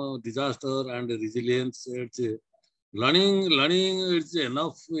 It's disaster and resilience. It's learning. It's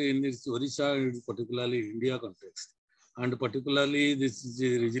enough in its Odisha, particularly India context, and particularly this is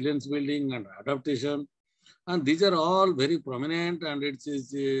resilience building and adaptation. And these are all very prominent, and it's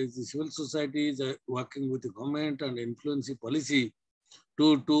the civil society is working with the government and influencing policy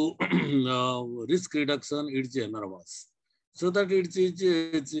risk reduction, it's enormous. So that it's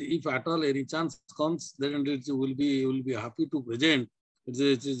if at all any chance comes, then it will be happy to present.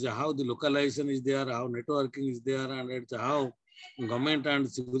 It's how the localization is there, how networking is there, and it's how government and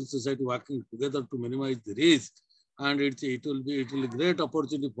civil society working together to minimize the risk. And it will be a great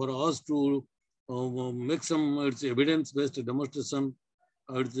opportunity for us to make some evidence-based demonstration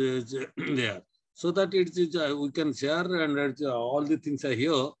there, so that we can share, and all the things are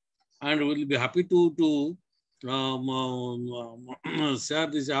here, and we'll be happy to share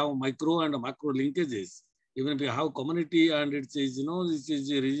this how micro and macro linkages. Even if you have community and this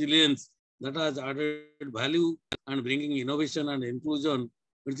is resilience that has added value and bringing innovation and inclusion,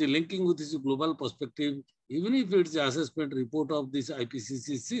 which is linking with this global perspective, even if it's the assessment report of this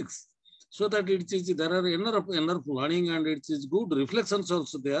IPCC 6. So that there are enough learning, and it is good reflections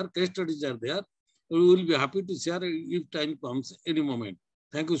also there, case studies are there. We will be happy to share if time comes any moment.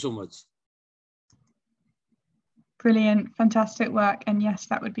 Thank you so much. Brilliant, fantastic work. And yes,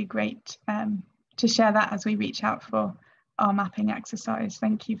 that would be great to share that as we reach out for our mapping exercise.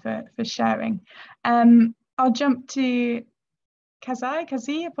 Thank you for sharing. I'll jump to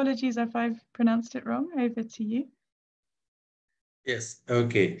Kazi, apologies if I've pronounced it wrong. Over to you. Yes,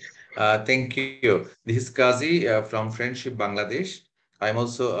 okay. Thank you. This is Kazi from Friendship Bangladesh. I'm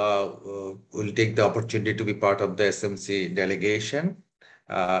also will take the opportunity to be part of the SMC delegation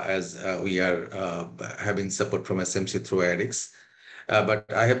as we are having support from SMC through ERICS.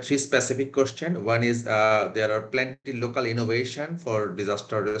 But I have three specific questions. One is there are plenty local innovation for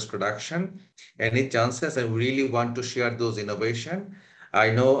disaster risk reduction. Any chances? I really want to share those innovation. I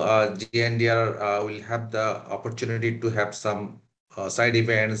know GNDR will have the opportunity to have some side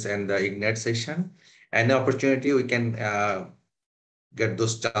events and the Ignite session. Any opportunity we can get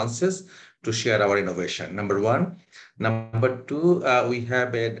those chances to share our innovation, number one. Number two, we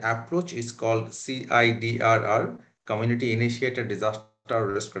have an approach, it's called CIDRR, Community Initiated Disaster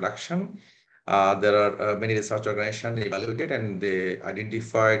Risk Reduction. There are many research organizations evaluated, and they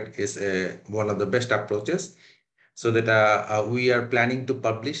identified is one of the best approaches. So that we are planning to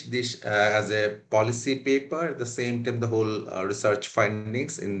publish this as a policy paper, at the same time the whole research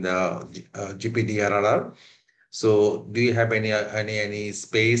findings in the GPDRR. So do you have any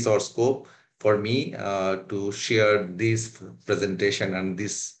space or scope for me to share this presentation and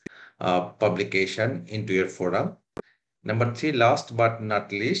this publication into your forum? Number three, last but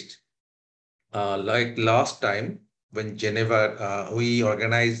not least, like last time when Geneva, we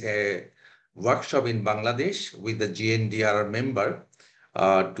organized a workshop in Bangladesh with the GNDR member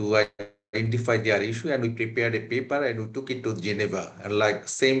to identify their issue, and we prepared a paper and we took it to Geneva. And like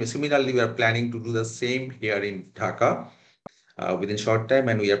similarly, we are planning to do the same here in Dhaka within short time,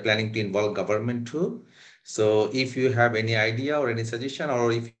 and we are planning to involve government too. So if you have any idea or any suggestion,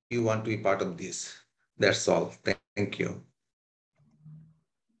 or if you want to be part of this, that's all. Thank you.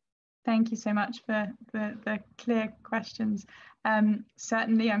 Thank you so much for the clear questions.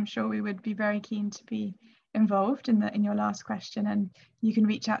 Certainly, I'm sure we would be very keen to be involved in your last question, and you can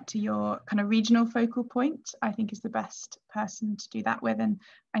reach out to your kind of regional focal point, I think is the best person to do that with, and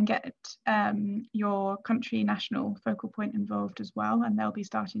get your country national focal point involved as well, and they'll be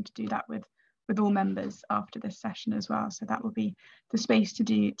starting to do that with all members after this session as well. So that will be the space to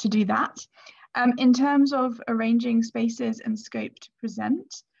do that. In terms of arranging spaces and scope to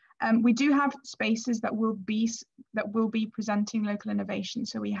present, we do have spaces that will be presenting local innovation.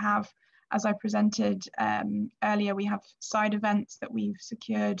 So we have, as I presented earlier, we have side events that we've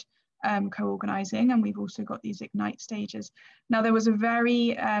secured co-organizing, and we've also got these Ignite stages. Now, there was a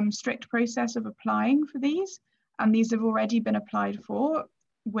very strict process of applying for these, and these have already been applied for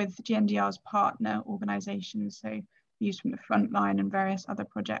with GNDR's partner organizations, so Views from the Frontline and various other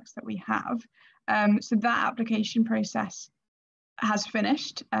projects that we have. So that application process has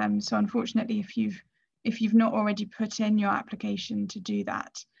finished. So unfortunately, if you've not already put in your application to do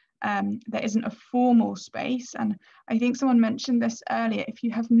that, there isn't a formal space. And I think someone mentioned this earlier, if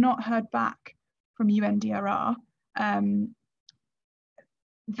you have not heard back from UNDRR,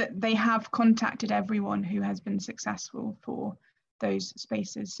 that they have contacted everyone who has been successful for those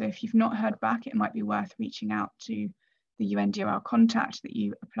spaces. So if you've not heard back, it might be worth reaching out to the UNDRR contact that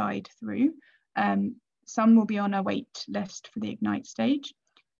you applied through. Some will be on a wait list for the Ignite stage,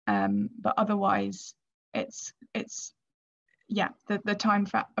 but otherwise the time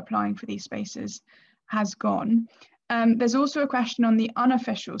for applying for these spaces has gone. There's also a question on the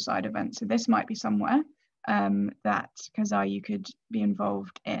unofficial side event. So this might be somewhere that Kazai, you could be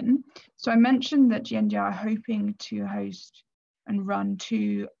involved in. So I mentioned that GNDR are hoping to host and run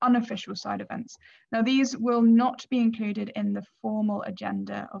 2 unofficial side events. Now, these will not be included in the formal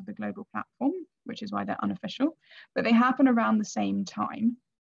agenda of the global platform, which is why they're unofficial, but they happen around the same time.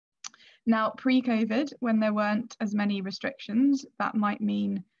 Now, pre-COVID, when there weren't as many restrictions, that might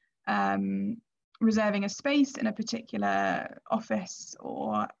mean reserving a space in a particular office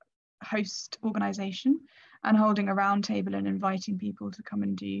or host organization and holding a roundtable and inviting people to come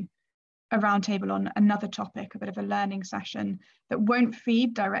and do a roundtable on another topic, a bit of a learning session that won't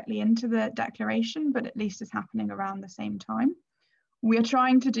feed directly into the declaration, but at least is happening around the same time. We are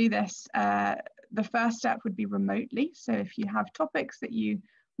trying to do this. The first step would be remotely. So if you have topics that you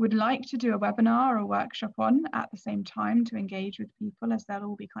would like to do a webinar or workshop on at the same time to engage with people, as they'll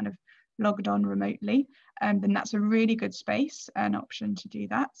all be kind of logged on remotely, then that's a really good space, an option to do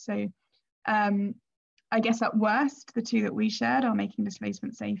that. So I guess at worst, the 2 that we shared are Making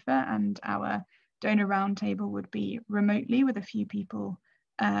Displacement Safer and our donor roundtable would be remotely with a few people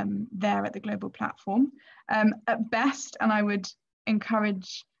there at the global platform. At best, and I would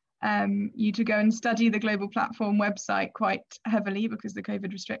encourage you to go and study the global platform website quite heavily because the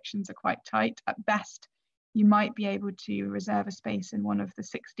COVID restrictions are quite tight. At best, you might be able to reserve a space in one of the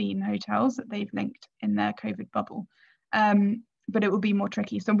 16 hotels that they've linked in their COVID bubble. But it will be more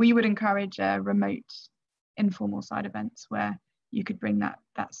tricky. So we would encourage remote informal side events where you could bring that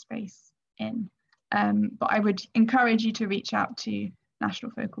space in. But I would encourage you to reach out to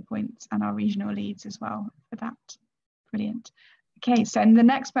national focal points and our regional leads as well for that. Brilliant. Okay, so the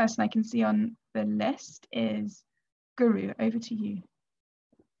next person I can see on the list is Guru. Over to you.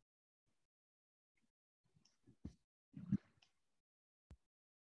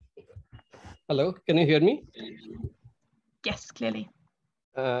 Hello, can you hear me? Yes, clearly.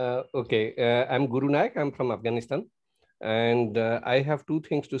 Okay, I'm Guru Naik. I'm from Afghanistan, and I have 2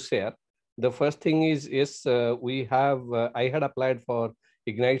 things to share. The first thing is, yes, we have. I had applied for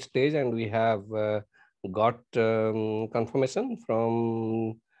Ignite stage, and we have got confirmation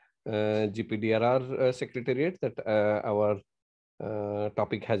from GPDRR Secretariat that our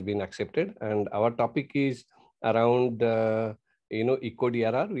topic has been accepted, and our topic is around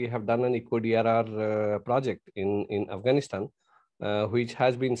EcoDRR. We have done an EcoDRR project in Afghanistan, which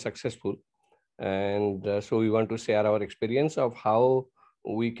has been successful, and so we want to share our experience of how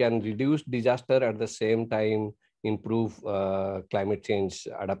we can reduce disaster at the same time improve climate change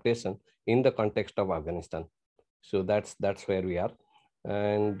adaptation in the context of Afghanistan. So that's where we are,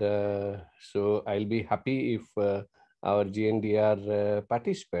 and so I'll be happy if our GNDR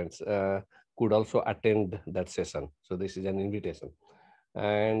participants could also attend that session. So this is an invitation.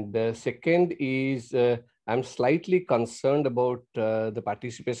 And second is I'm slightly concerned about the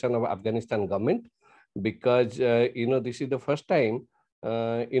participation of Afghanistan government, because this is the first time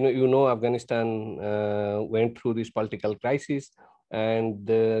Afghanistan went through this political crisis, and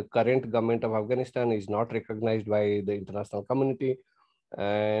the current government of Afghanistan is not recognized by the international community.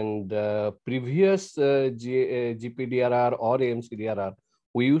 And previous GPDRR or AMCDRR,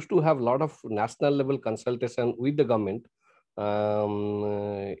 we used to have a lot of national level consultation with the government,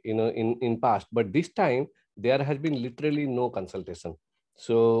 in past, but this time there has been literally no consultation.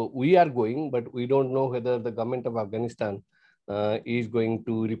 So we are going, but we don't know whether the government of Afghanistan is going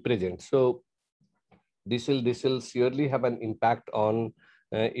to represent. So this will surely have an impact on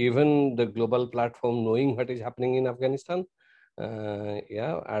even the global platform knowing what is happening in Afghanistan.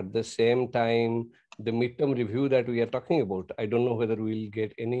 At the same time, the midterm review that we are talking about, I don't know whether we'll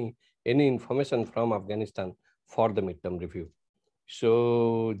get any information from Afghanistan for the midterm review.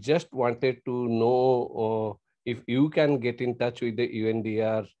 So just wanted to know if you can get in touch with the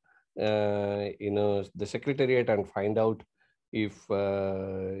UNDR, the Secretariat, and find out if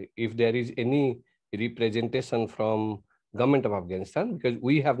there is any representation from government of Afghanistan, because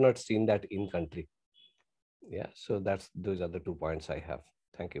we have not seen that in country. Yeah, so those are the 2 points I have.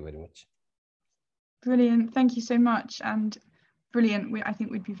 Thank you very much. Brilliant, thank you so much, and brilliant. I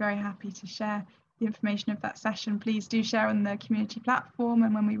think we'd be very happy to share the information of that session. Please do share on the community platform,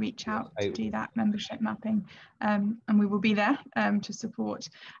 and when we reach out to do that membership mapping, and we will be there to support.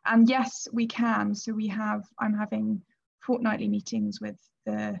 And yes, we can. So I'm having fortnightly meetings with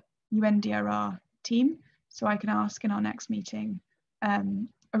the UNDRR team, so I can ask in our next meeting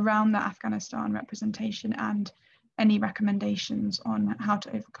around the Afghanistan representation and any recommendations on how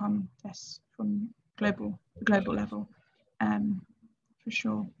to overcome this from global level, for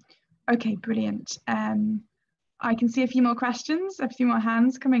sure. Okay, brilliant. I can see a few more questions, a few more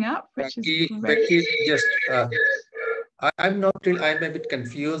hands coming up, which is great. Becky, just I'm a bit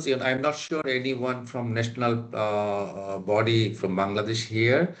confused. I'm not sure anyone from national body from Bangladesh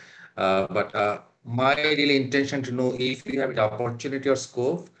here, but my real intention to know if you have the opportunity or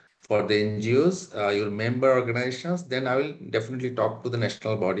scope for the NGOs, your member organizations, then I will definitely talk to the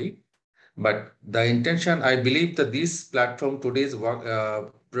national body. But the intention, I believe that this platform, today's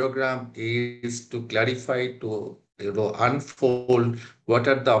work, program is to clarify, to unfold what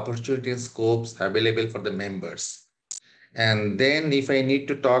are the opportunity and scopes available for the members. And then if I need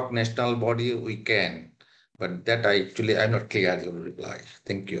to talk national body, we can. But that I'm not clear your reply.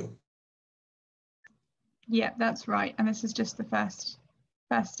 Thank you. Yeah, that's right. And this is just the first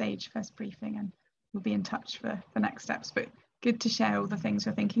stage, first briefing, and we'll be in touch for next steps. But good to share all the things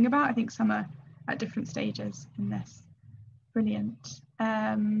we're thinking about. I think some are at different stages in this. Brilliant.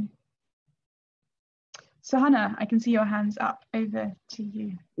 So Hannah, I can see your hands up. Over to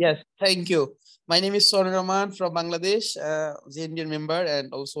you. Yes, thank you. My name is Soner Rahman from Bangladesh, GNDR member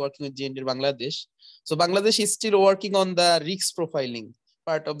and also working with GNDR Bangladesh. So Bangladesh is still working on the risk profiling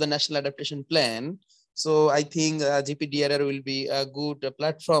part of the National Adaptation Plan. So I think GPDRR will be a good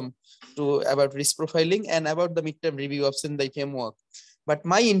platform about risk profiling and about the midterm review of Sendai Framework. But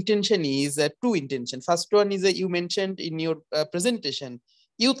my intention is two intentions. First one is that you mentioned in your presentation,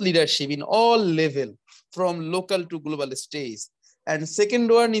 youth leadership in all levels, from local to global stage. And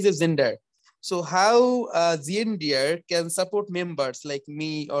second one is a gender. So how GNDR can support members like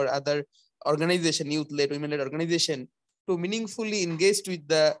me or other organization, youth-led, women-led organization, to meaningfully engage with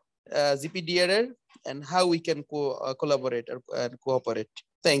the GPDRR, and how we can collaborate and cooperate.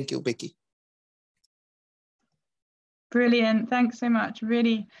 Thank you, Becky. Brilliant, thanks so much.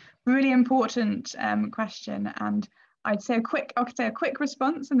 Really, really important question. And I could say a quick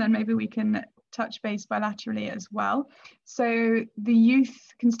response, and then maybe we can touch base bilaterally as well. So the youth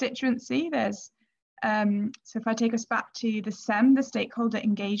constituency, there's, so if I take us back to the SEM, the stakeholder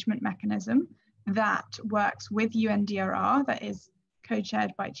engagement mechanism that works with UNDRR, that is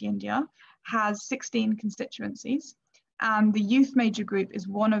co-chaired by GNDR, has 16 constituencies, and the youth major group is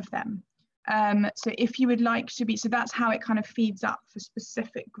one of them. So if you would like to be, so that's how it kind of feeds up for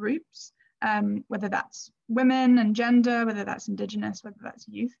specific groups, whether that's women and gender, whether that's indigenous, whether that's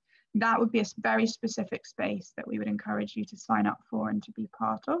youth. That would be a very specific space that we would encourage you to sign up for and to be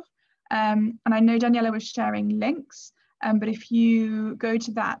part of. And I know Daniela was sharing links, but if you go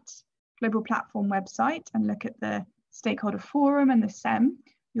to that global platform website and look at the stakeholder forum and the SEM,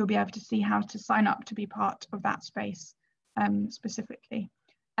 you'll be able to see how to sign up to be part of that space specifically.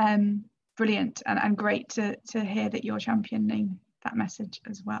 Brilliant, and great to hear that you're championing that message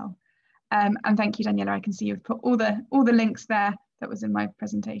as well. And thank you, Daniela. I can see you've put all the links there that was in my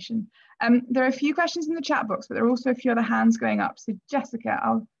presentation. There are a few questions in the chat box, but there are also a few other hands going up. So Jessica,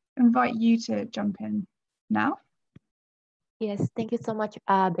 I'll invite you to jump in now. Yes, thank you so much,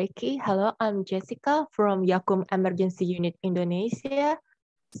 Becky. Hello, I'm Jessica from Yakum Emergency Unit, Indonesia.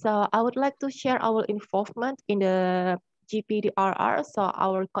 So I would like to share our involvement in the GPDRR. So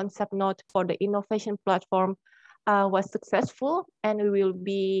our concept note for the innovation platform was successful, and we will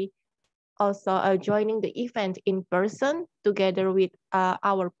be also joining the event in person together with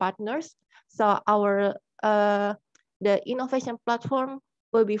our partners. So our the innovation platform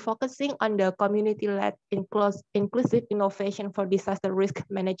will be focusing on the community-led inclusive innovation for disaster risk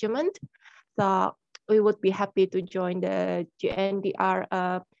management. So we would be happy to join the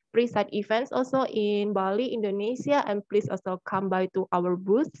GNDR pre-site events also in Bali, Indonesia, and please also come by to our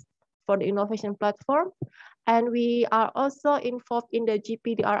booth for the innovation platform. And we are also involved in the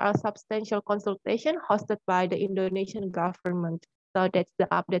GPDRR substantial consultation hosted by the Indonesian government. So that's the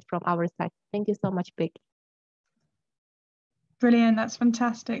update from our side. Thank you so much, Becky. Brilliant, that's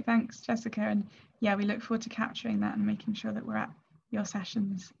fantastic. Thanks, Jessica. And yeah, we look forward to capturing that and making sure that we're at your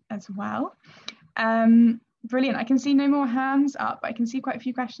sessions as well. Brilliant, I can see no more hands up. I can see quite a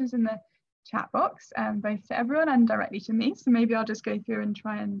few questions in the chat box, both to everyone and directly to me. So maybe I'll just go through and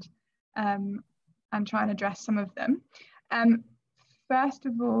try and address some of them. First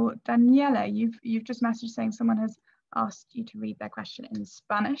of all, Daniela, you've just messaged saying someone has asked you to read their question in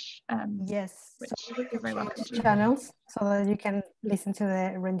Spanish. Yes, which you're very welcome to. Channels so that you can listen to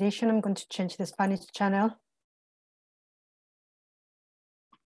the rendition. I'm going to change the Spanish channel.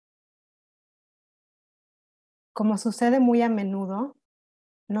 Como sucede muy a menudo,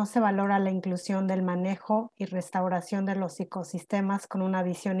 no se valora la inclusión del manejo y restauración de los ecosistemas con una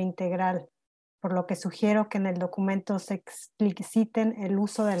visión integral, por lo que sugiero que en el documento se expliciten el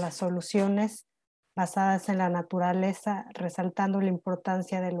uso de las soluciones basadas en la naturaleza, resaltando la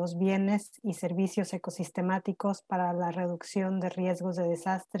importancia de los bienes y servicios ecosistemáticos para la reducción de riesgos de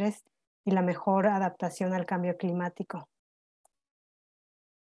desastres y la mejor adaptación al cambio climático.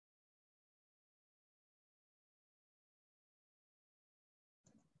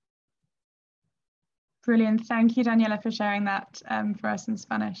 Brilliant. Thank you, Daniela, for sharing that for us in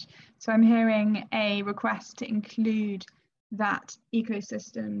Spanish. So I'm hearing a request to include that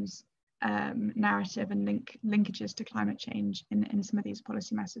ecosystems narrative and linkages to climate change in some of these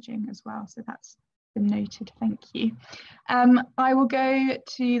policy messaging as well. So that's been noted. Thank you. I will go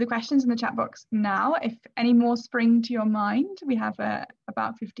to the questions in the chat box now. If any more spring to your mind, we have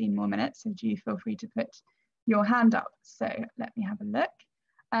about 15 more minutes, so do feel free to put your hand up. So let me have a look.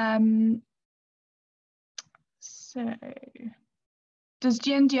 So does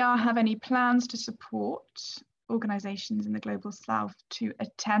GNDR have any plans to support organizations in the Global South to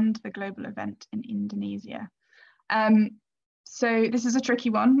attend the global event in Indonesia? So this is a tricky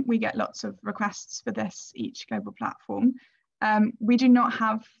one. We get lots of requests for this each global platform. We do not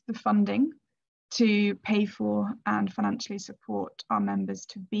have the funding to pay for and financially support our members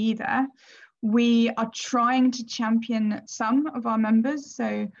to be there. We are trying to champion some of our members.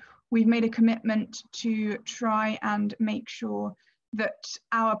 So we've made a commitment to try and make sure that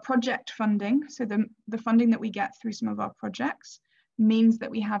our project funding, so the funding that we get through some of our projects, means that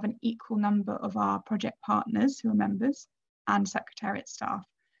we have an equal number of our project partners who are members and secretariat staff.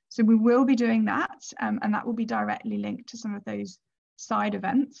 So we will be doing that, and that will be directly linked to some of those side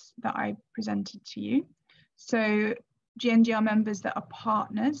events that I presented to you. So GNDR members that are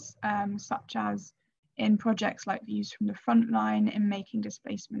partners, such as in projects like Views from the Frontline, in making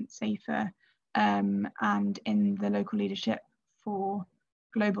displacement safer, and in the local leadership for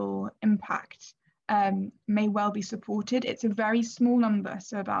global impact, may well be supported. It's a very small number,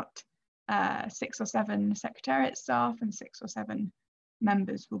 so about 6 or 7 secretariat staff and 6 or 7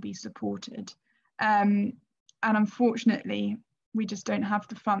 members will be supported. And unfortunately, we just don't have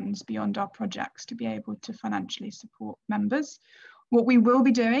the funds beyond our projects to be able to financially support members. What we will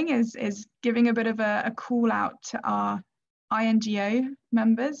be doing is giving a bit of a call out to our INGO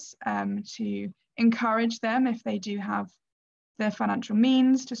members to encourage them, if they do have the financial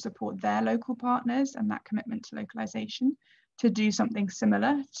means, to support their local partners and that commitment to localization, to do something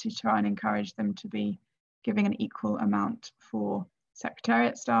similar to try and encourage them to be giving an equal amount for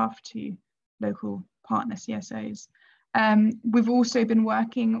secretariat staff to local partner CSOs. We've also been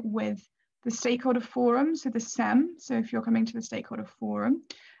working with the stakeholder forum, so the SEM. So if you're coming to the stakeholder forum,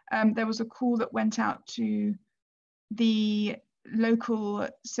 there was a call that went out to the local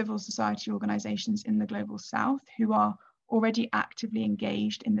civil society organizations in the Global South who are already actively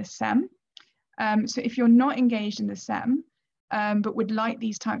engaged in the SEM. So if you're not engaged in the SEM, but would like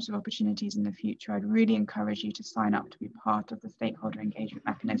these types of opportunities in the future, I'd really encourage you to sign up to be part of the stakeholder engagement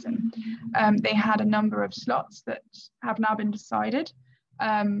mechanism. They had a number of slots that have now been decided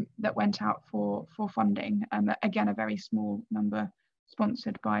that went out for funding, and again, a very small number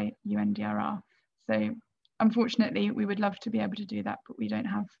sponsored by UNDRR. So unfortunately, we would love to be able to do that, but we don't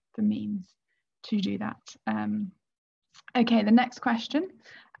have the means to do that. Okay, the next question.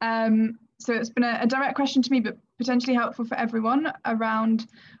 So it's been a direct question to me, but potentially helpful for everyone, around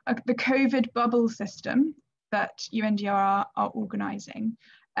the COVID bubble system that UNDRR are organising.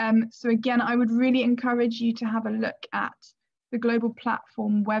 So again, I would really encourage you to have a look at the Global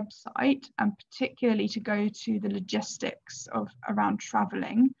Platform website, and particularly to go to the logistics of around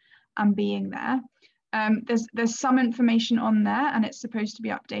travelling and being there. There's some information on there, and it's supposed to be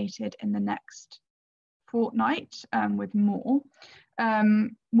updated in the next fortnight with more.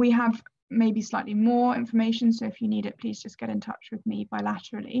 We have maybe slightly more information, so if you need it, please just get in touch with me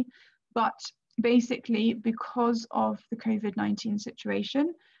bilaterally. But basically, because of the COVID-19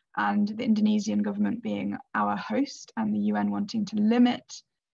 situation and the Indonesian government being our host and the UN wanting to limit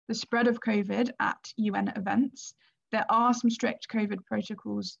the spread of COVID at UN events, there are some strict COVID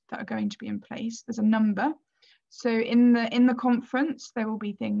protocols that are going to be in place. There's a number. So in the conference, there will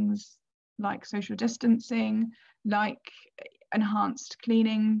be things like social distancing, like enhanced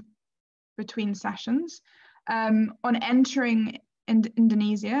cleaning between sessions. On entering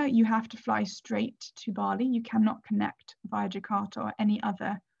Indonesia, you have to fly straight to Bali. You cannot connect via Jakarta or any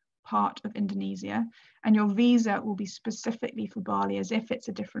other part of Indonesia, and your visa will be specifically for Bali, as if it's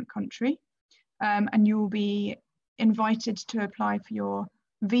a different country, and you will be invited to apply for your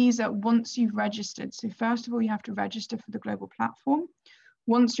visa once you've registered. So first of all, you have to register for the global platform.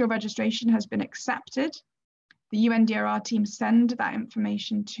 Once your registration has been accepted, the UNDRR team send that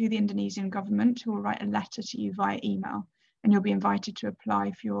information to the Indonesian government, who will write a letter to you via email, and you'll be invited to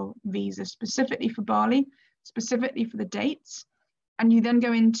apply for your visa specifically for Bali, specifically for the dates. And you then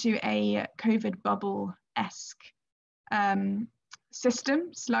go into a COVID bubble-esque system,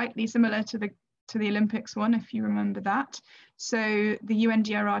 slightly similar to the Olympics one, if you remember that. So the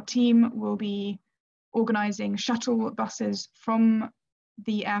UNDRR team will be organising shuttle buses from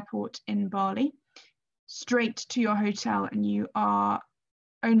the airport in Bali straight to your hotel, and you are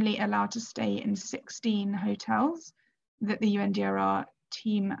only allowed to stay in 16 hotels that the UNDR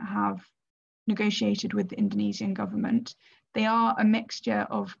team have negotiated with the Indonesian government. They are a mixture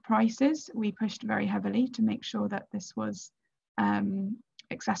of prices. We pushed very heavily to make sure that this was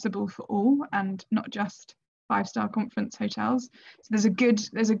accessible for all and not just 5-star conference hotels. So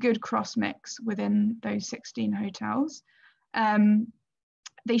there's a good cross mix within those 16 hotels.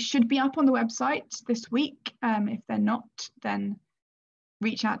 They should be up on the website this week. If they're not, then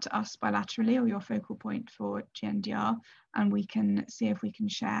reach out to us bilaterally or your focal point for GNDR, and we can see if we can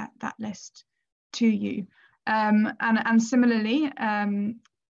share that list to you. And similarly,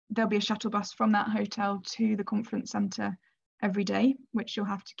 there'll be a shuttle bus from that hotel to the conference centre every day, which you'll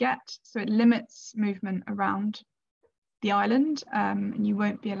have to get. So it limits movement around the island, and you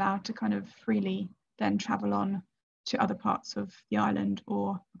won't be allowed to kind of freely then travel on to other parts of the island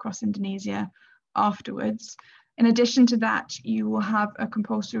or across Indonesia afterwards. In addition to that, you will have a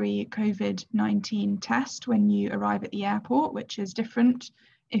compulsory COVID-19 test when you arrive at the airport, which is different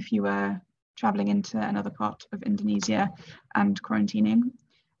if you were traveling into another part of Indonesia and quarantining.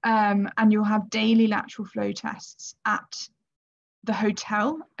 And you'll have daily lateral flow tests at the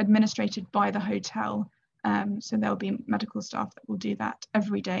hotel, administrated by the hotel. So there'll be medical staff that will do that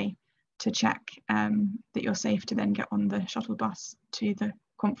every day to check that you're safe to then get on the shuttle bus to the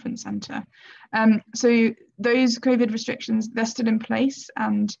conference centre. So those COVID restrictions, they're still in place,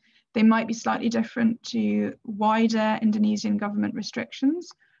 and they might be slightly different to wider Indonesian government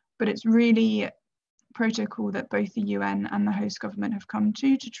restrictions, but it's really protocol that both the UN and the host government have come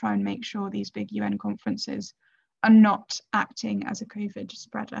to try and make sure these big UN conferences are not acting as a COVID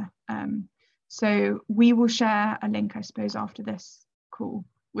spreader. So we will share a link, I suppose, after this call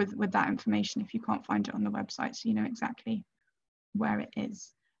with that information if you can't find it on the website, so you know exactly where it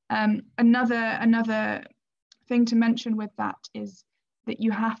is. Another thing to mention with that is that you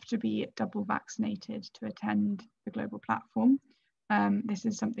have to be double vaccinated to attend the global platform. This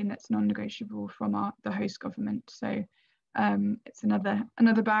is something that's non-negotiable from the host government. So it's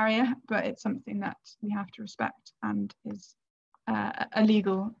another barrier, but it's something that we have to respect and is a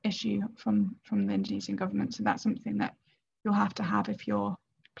legal issue from the Indonesian government. So that's something that you'll have to have if you're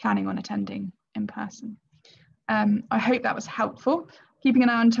planning on attending in person. I hope that was helpful. Keeping an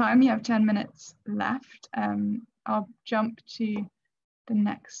eye on time, you have 10 minutes left. I'll jump to the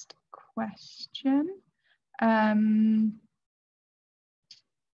next question.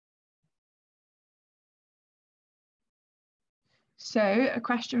 So a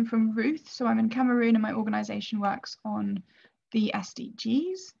question from Ruth. So I'm in Cameroon and my organisation works on the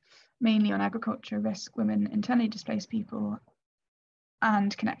SDGs, mainly on agriculture, risk, women, internally displaced people,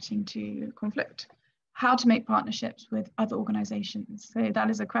 and connecting to conflict. How to make partnerships with other organisations? So that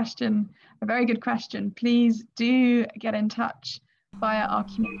is a question, a very good question. Please do get in touch via our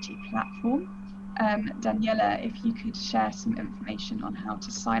community platform. Daniela, if you could share some information on how to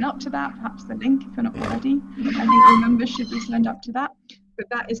sign up to that, perhaps the link if you're not already. I think all members should be signed up to that, but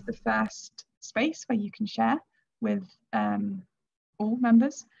that is the first space where you can share with all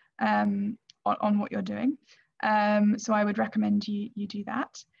members on what you're doing. So I would recommend you do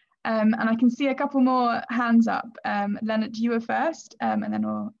that. And I can see a couple more hands up. Leonard, you were first, and then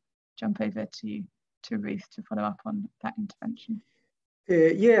we'll jump over to Ruth to follow up on that intervention.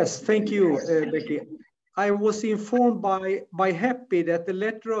 Yes, thank you, Becky. I was informed by Happy that the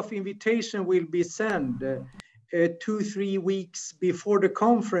letter of invitation will be sent 2-3 weeks before the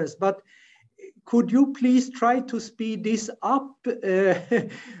conference, but could you please try to speed this up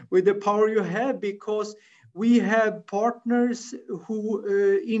with the power you have, because we have partners who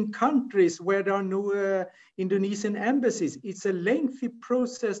in countries where there are no Indonesian embassies. It's a lengthy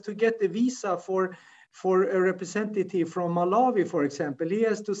process to get a visa for a representative from Malawi, for example. He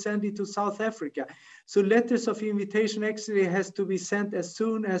has to send it to South Africa. So letters of invitation actually has to be sent as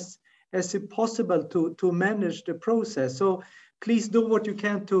soon as possible to manage the process. So please do what you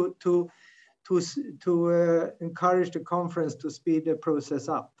can to encourage the conference to speed the process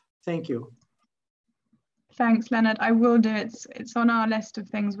up. Thank you. Thanks, Leonard. I will do it. It's on our list of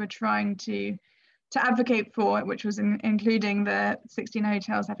things we're trying to advocate for, which was including the 16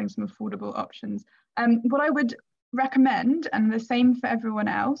 hotels having some affordable options. What I would recommend, and the same for everyone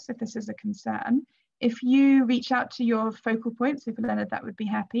else, if this is a concern, if you reach out to your focal points, if Leonard, that would be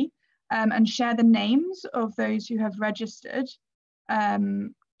happy, and share the names of those who have registered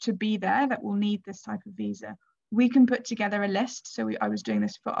to be there that will need this type of visa. We can put together a list. So I was doing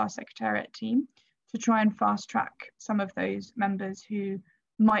this for our secretariat team to try and fast track some of those members who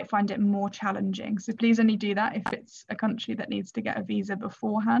might find it more challenging. So please only do that if it's a country that needs to get a visa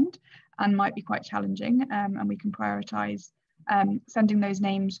beforehand and might be quite challenging, and we can prioritize sending those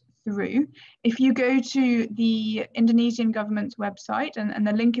names through. If you go to the Indonesian government's website, and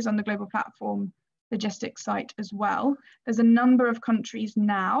the link is on the Global Platform logistics site as well, there's a number of countries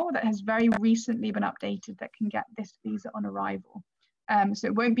now that has very recently been updated that can get this visa on arrival. So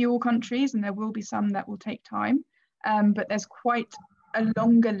it won't be all countries, and there will be some that will take time, but there's quite a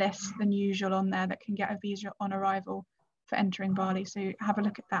longer list than usual on there that can get a visa on arrival for entering Bali. So have a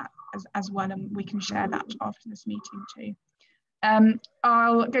look at that as well, and we can share that after this meeting too.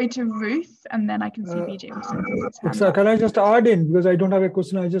 I'll go to Ruth, and then I can see BJ also has his hand up. Can I just add in, because I don't have a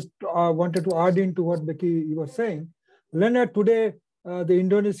question, I just wanted to add in to what Becky, you were saying. Leonard, today, the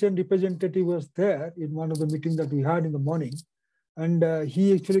Indonesian representative was there in one of the meetings that we had in the morning, and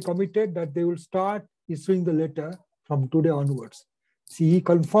he actually committed that they will start issuing the letter from today onwards. See, he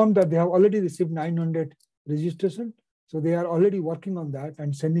confirmed that they have already received 900 registration, so they are already working on that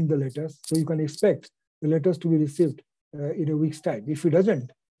and sending the letters. So you can expect the letters to be received in a week's time. If it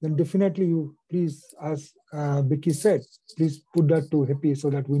doesn't, then definitely you please, as Becky said, please put that to HAPPY so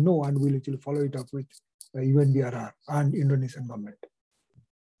that we know, and we'll actually follow it up with UNDRR and Indonesian government.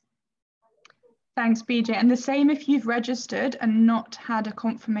 Thanks, BJ. And the same if you've registered and not had a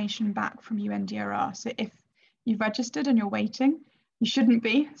confirmation back from UNDRR. So if you've registered and you're waiting, you shouldn't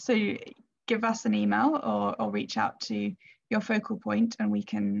be. So give us an email or reach out to your focal point, and we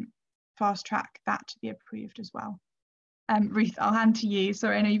can fast track that to be approved as well. Ruth, I'll hand to you.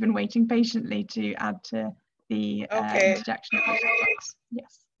 Sorry, I know you've been waiting patiently to add to the interjection of the chat box.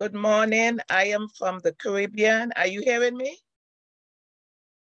 Yes. Good morning. I am from the Caribbean. Are you hearing me?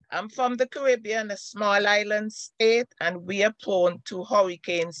 I'm from the Caribbean, a small island state, and we are prone to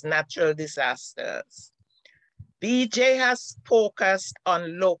hurricanes, natural disasters. BJ has focused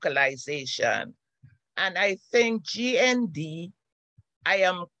on localization, and I think GND, I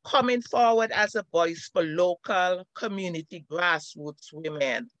am coming forward as a voice for local community grassroots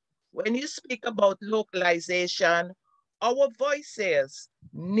women. When you speak about localization, our voices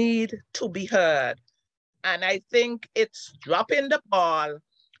need to be heard. And I think it's dropping the ball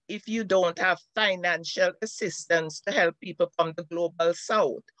if you don't have financial assistance to help people from the global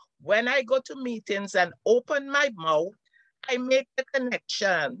south. When I go to meetings and open my mouth, I make the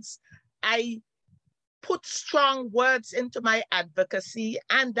connections. I put strong words into my advocacy,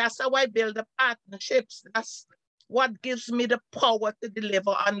 and that's how I build the partnerships. That's what gives me the power to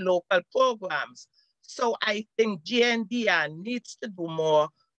deliver on local programs. So I think GNDR needs to do more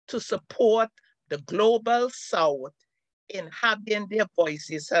to support the global south in having their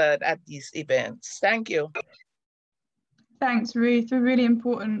voices heard at these events. Thank you. Thanks, Ruth. A really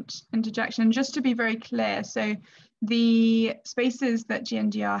important interjection. Just to be very clear, so the spaces that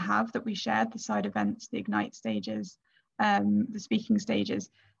GNDR have that we shared, the side events, the Ignite stages, the speaking stages,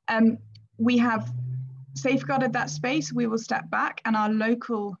 we have safeguarded that space. We will step back, and our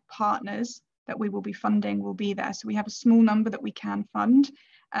local partners that we will be funding will be there. So we have a small number that we can fund.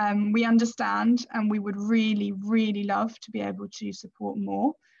 We understand, and we would really, really love to be able to support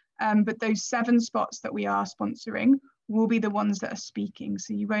more. But those 7 spots that we are sponsoring will be the ones that are speaking.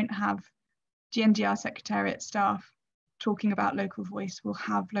 So you won't have GNDR Secretariat staff talking about local voice. We'll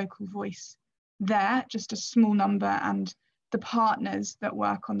have local voice there, just a small number, and the partners that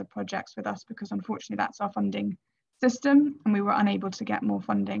work on the projects with us, because unfortunately that's our funding system, and we were unable to get more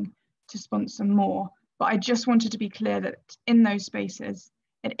funding to sponsor more. But I just wanted to be clear that in those spaces,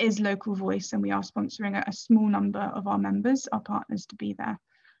 it is local voice, and we are sponsoring a small number of our members, our partners, to be there.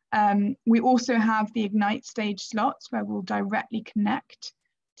 We also have the Ignite stage slots where we'll directly connect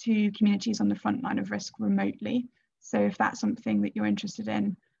to communities on the front line of risk remotely. So if that's something that you're interested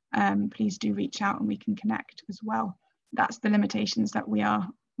in, please do reach out and we can connect as well. That's the limitations that we are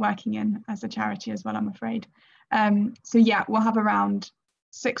working in as a charity as well, I'm afraid. So yeah, we'll have around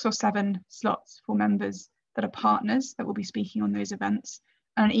 6 or 7 slots for members that are partners that will be speaking on those events,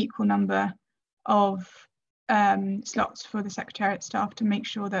 and an equal number of slots for the Secretariat staff to make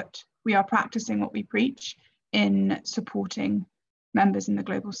sure that we are practicing what we preach in supporting members in the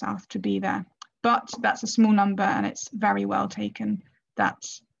Global South to be there. But that's a small number, and it's very well taken that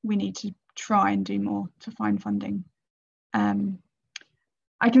we need to try and do more to find funding.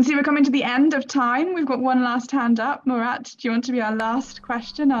 I can see we're coming to the end of time. We've got one last hand up. Murat, do you want to be our last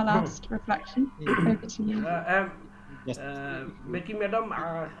question, our last reflection? Over to you. Becky, madam,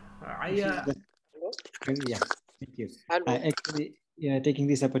 yeah, thank you. Actually, taking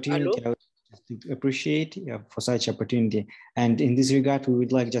this opportunity, I would just to appreciate for such opportunity. And in this regard, we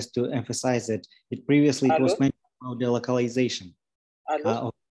would like just to emphasize that it previously was mentioned about the localization.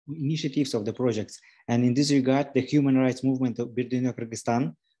 of initiatives of the projects. And in this regard, the human rights movement of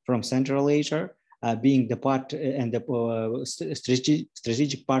Kyrgyzstan from Central Asia, being the part and the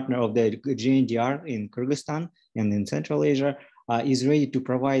strategic partner of the GNDR in Kyrgyzstan and in Central Asia, is ready to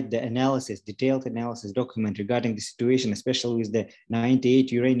provide the analysis, detailed analysis document regarding the situation, especially with the 98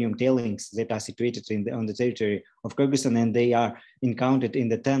 uranium tailings that are situated on the territory of Kyrgyzstan, and they are encountered in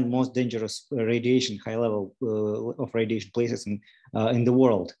the 10 most dangerous radiation, high level of radiation places in the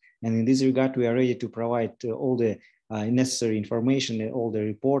world. And in this regard, we are ready to provide all the necessary information, all the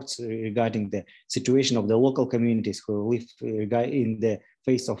reports regarding the situation of the local communities who live in the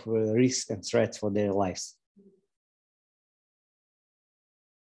face of risks and threats for their lives.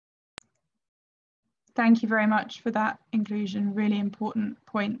 Thank you very much for that inclusion, really important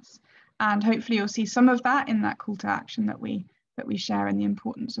points. And hopefully you'll see some of that in that call to action that we share, and the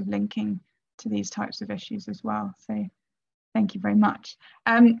importance of linking to these types of issues as well. So thank you very much.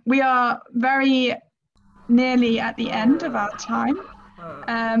 We are very nearly at the end of our time.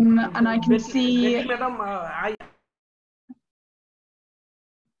 And I can see, Madam,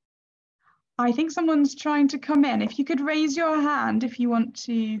 I think someone's trying to come in. If you could raise your hand if you want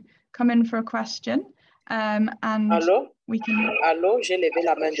to come in for a question. And Allô? we can... Allô, j'ai levé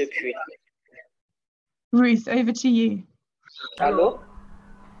la main depuis. Ruth, over to you. Allô?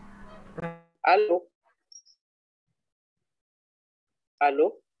 Allô?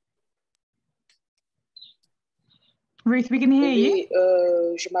 Allô? Ruth, we can hear you.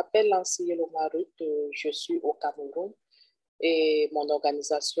 Je m'appelle Nancy Yelomarut, je suis au Cameroun et mon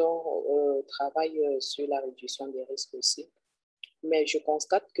organisation travaille sur la réduction des risques aussi. Mais je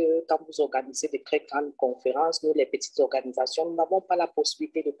constate que quand vous organisez de très grandes conférences, nous, les petites organisations, nous n'avons pas la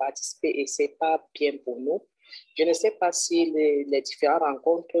possibilité de participer et ce n'est pas bien pour nous. Je ne sais pas si les différentes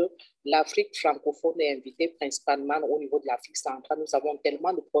rencontres, l'Afrique francophone est invitée principalement au niveau de l'Afrique centrale. Nous avons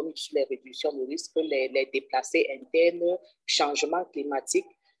tellement de problèmes sur les réductions de risques, les déplacés internes, changement climatique.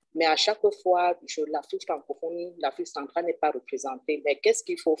 Mais à chaque fois, l'Afrique francophone, l'Afrique centrale n'est pas représentée. Mais qu'est-ce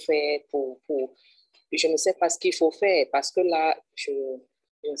qu'il faut faire pour je ne sais pas ce qu'il faut faire parce que là, je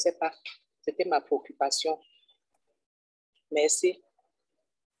ne sais pas. C'était ma préoccupation. Merci.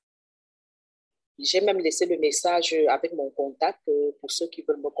 J'ai même laissé le message avec mon contact. Pour ceux qui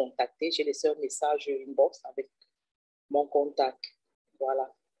veulent me contacter, j'ai laissé un message inbox avec mon contact.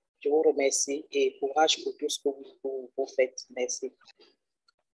 Voilà. Je vous remercie et courage pour tout ce que vous faites. Merci.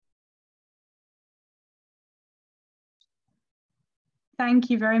 Thank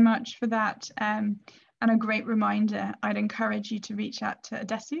you very much for that. And a great reminder, I'd encourage you to reach out to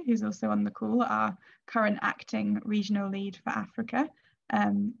Adesu, who's also on the call, our current acting regional lead for Africa,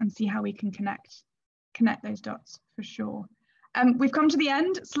 and see how we can connect those dots for sure. We've come to the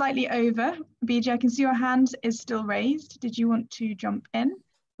end, slightly over. BJ, I can see your hand is still raised. Did you want to jump in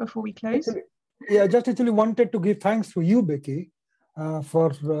before we close? I just actually wanted to give thanks to you, Becky,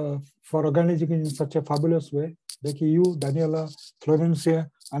 for organizing in such a fabulous way. Becky, you, Daniela, Florencia,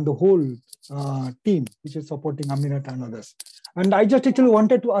 and the whole team which is supporting Aminat and others. And I just actually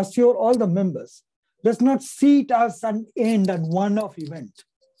wanted to assure all the members, let's not see it as an end and one-off event.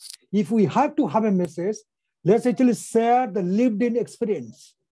 If we have to have a message, let's actually share the lived-in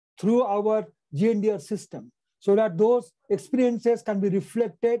experience through our GNDR system so that those experiences can be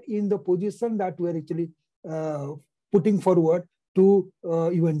reflected in the position that we're actually putting forward to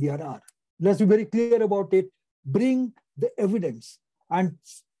UNDRR. Let's be very clear about it. Bring the evidence, and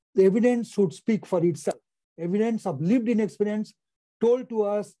the evidence should speak for itself. Evidence of lived-in experience told to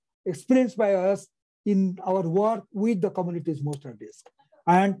us, experienced by us in our work with the communities most at risk.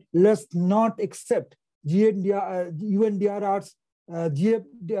 And let's not accept UNDRR's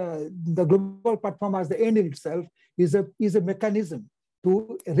the global platform as the end in itself is a mechanism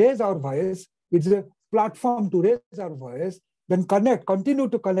to raise our voice. It's a platform to raise our voice, then continue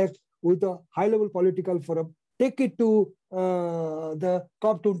to connect with a high-level political forum, take it to the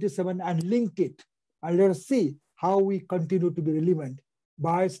COP27 and link it. And let us see how we continue to be relevant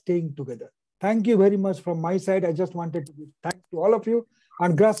by staying together. Thank you very much from my side. I just wanted to give thanks to all of you.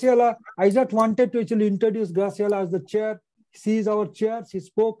 And Graciela, I just wanted to actually introduce Graciela as the chair. She is our chair. She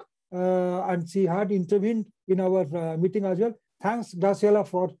spoke and she had intervened in our meeting as well. Thanks, Graciela,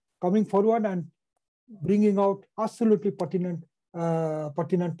 for coming forward and bringing out absolutely pertinent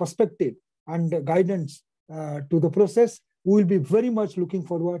perspective and guidance to the process. We will be very much looking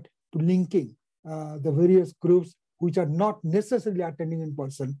forward to linking the various groups which are not necessarily attending in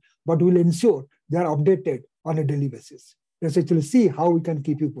person, but will ensure they are updated on a daily basis. Let's actually see how we can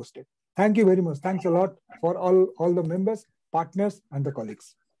keep you posted. Thank you very much. Thanks a lot for all the members, partners, and the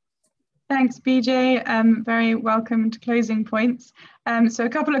colleagues. Thanks, BJ. Very welcomed closing points. So a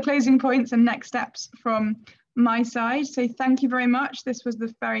couple of closing points and next steps from my side. So thank you very much. This was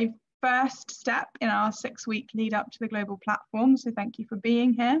the very first step in our 6-week lead up to the global platform. So thank you for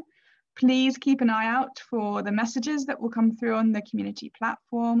being here. Please keep an eye out for the messages that will come through on the community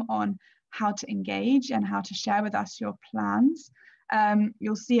platform on how to engage and how to share with us your plans.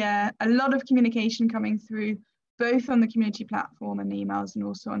 You'll see a lot of communication coming through both on the community platform and emails and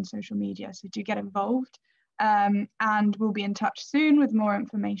also on social media. So do get involved, and we'll be in touch soon with more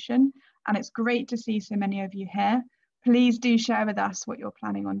information. And it's great to see so many of you here. Please do share with us what you're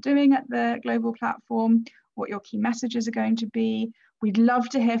planning on doing at the global platform, what your key messages are going to be. We'd love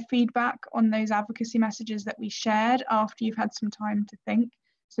to hear feedback on those advocacy messages that we shared after you've had some time to think.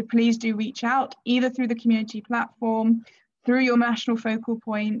 So please do reach out either through the community platform, through your national focal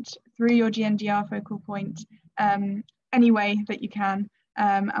point, through your GNDR focal point, any way that you can.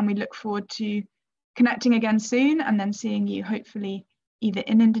 And we look forward to connecting again soon and then seeing you hopefully either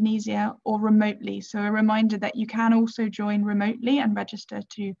in Indonesia or remotely. So a reminder that you can also join remotely and register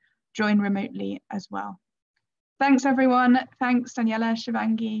to join remotely as well. Thanks everyone. Thanks Daniela,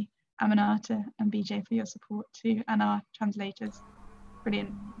 Shivangi, Aminata and BJ for your support too, and our translators.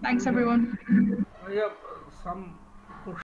 Brilliant. Thanks everyone. I have some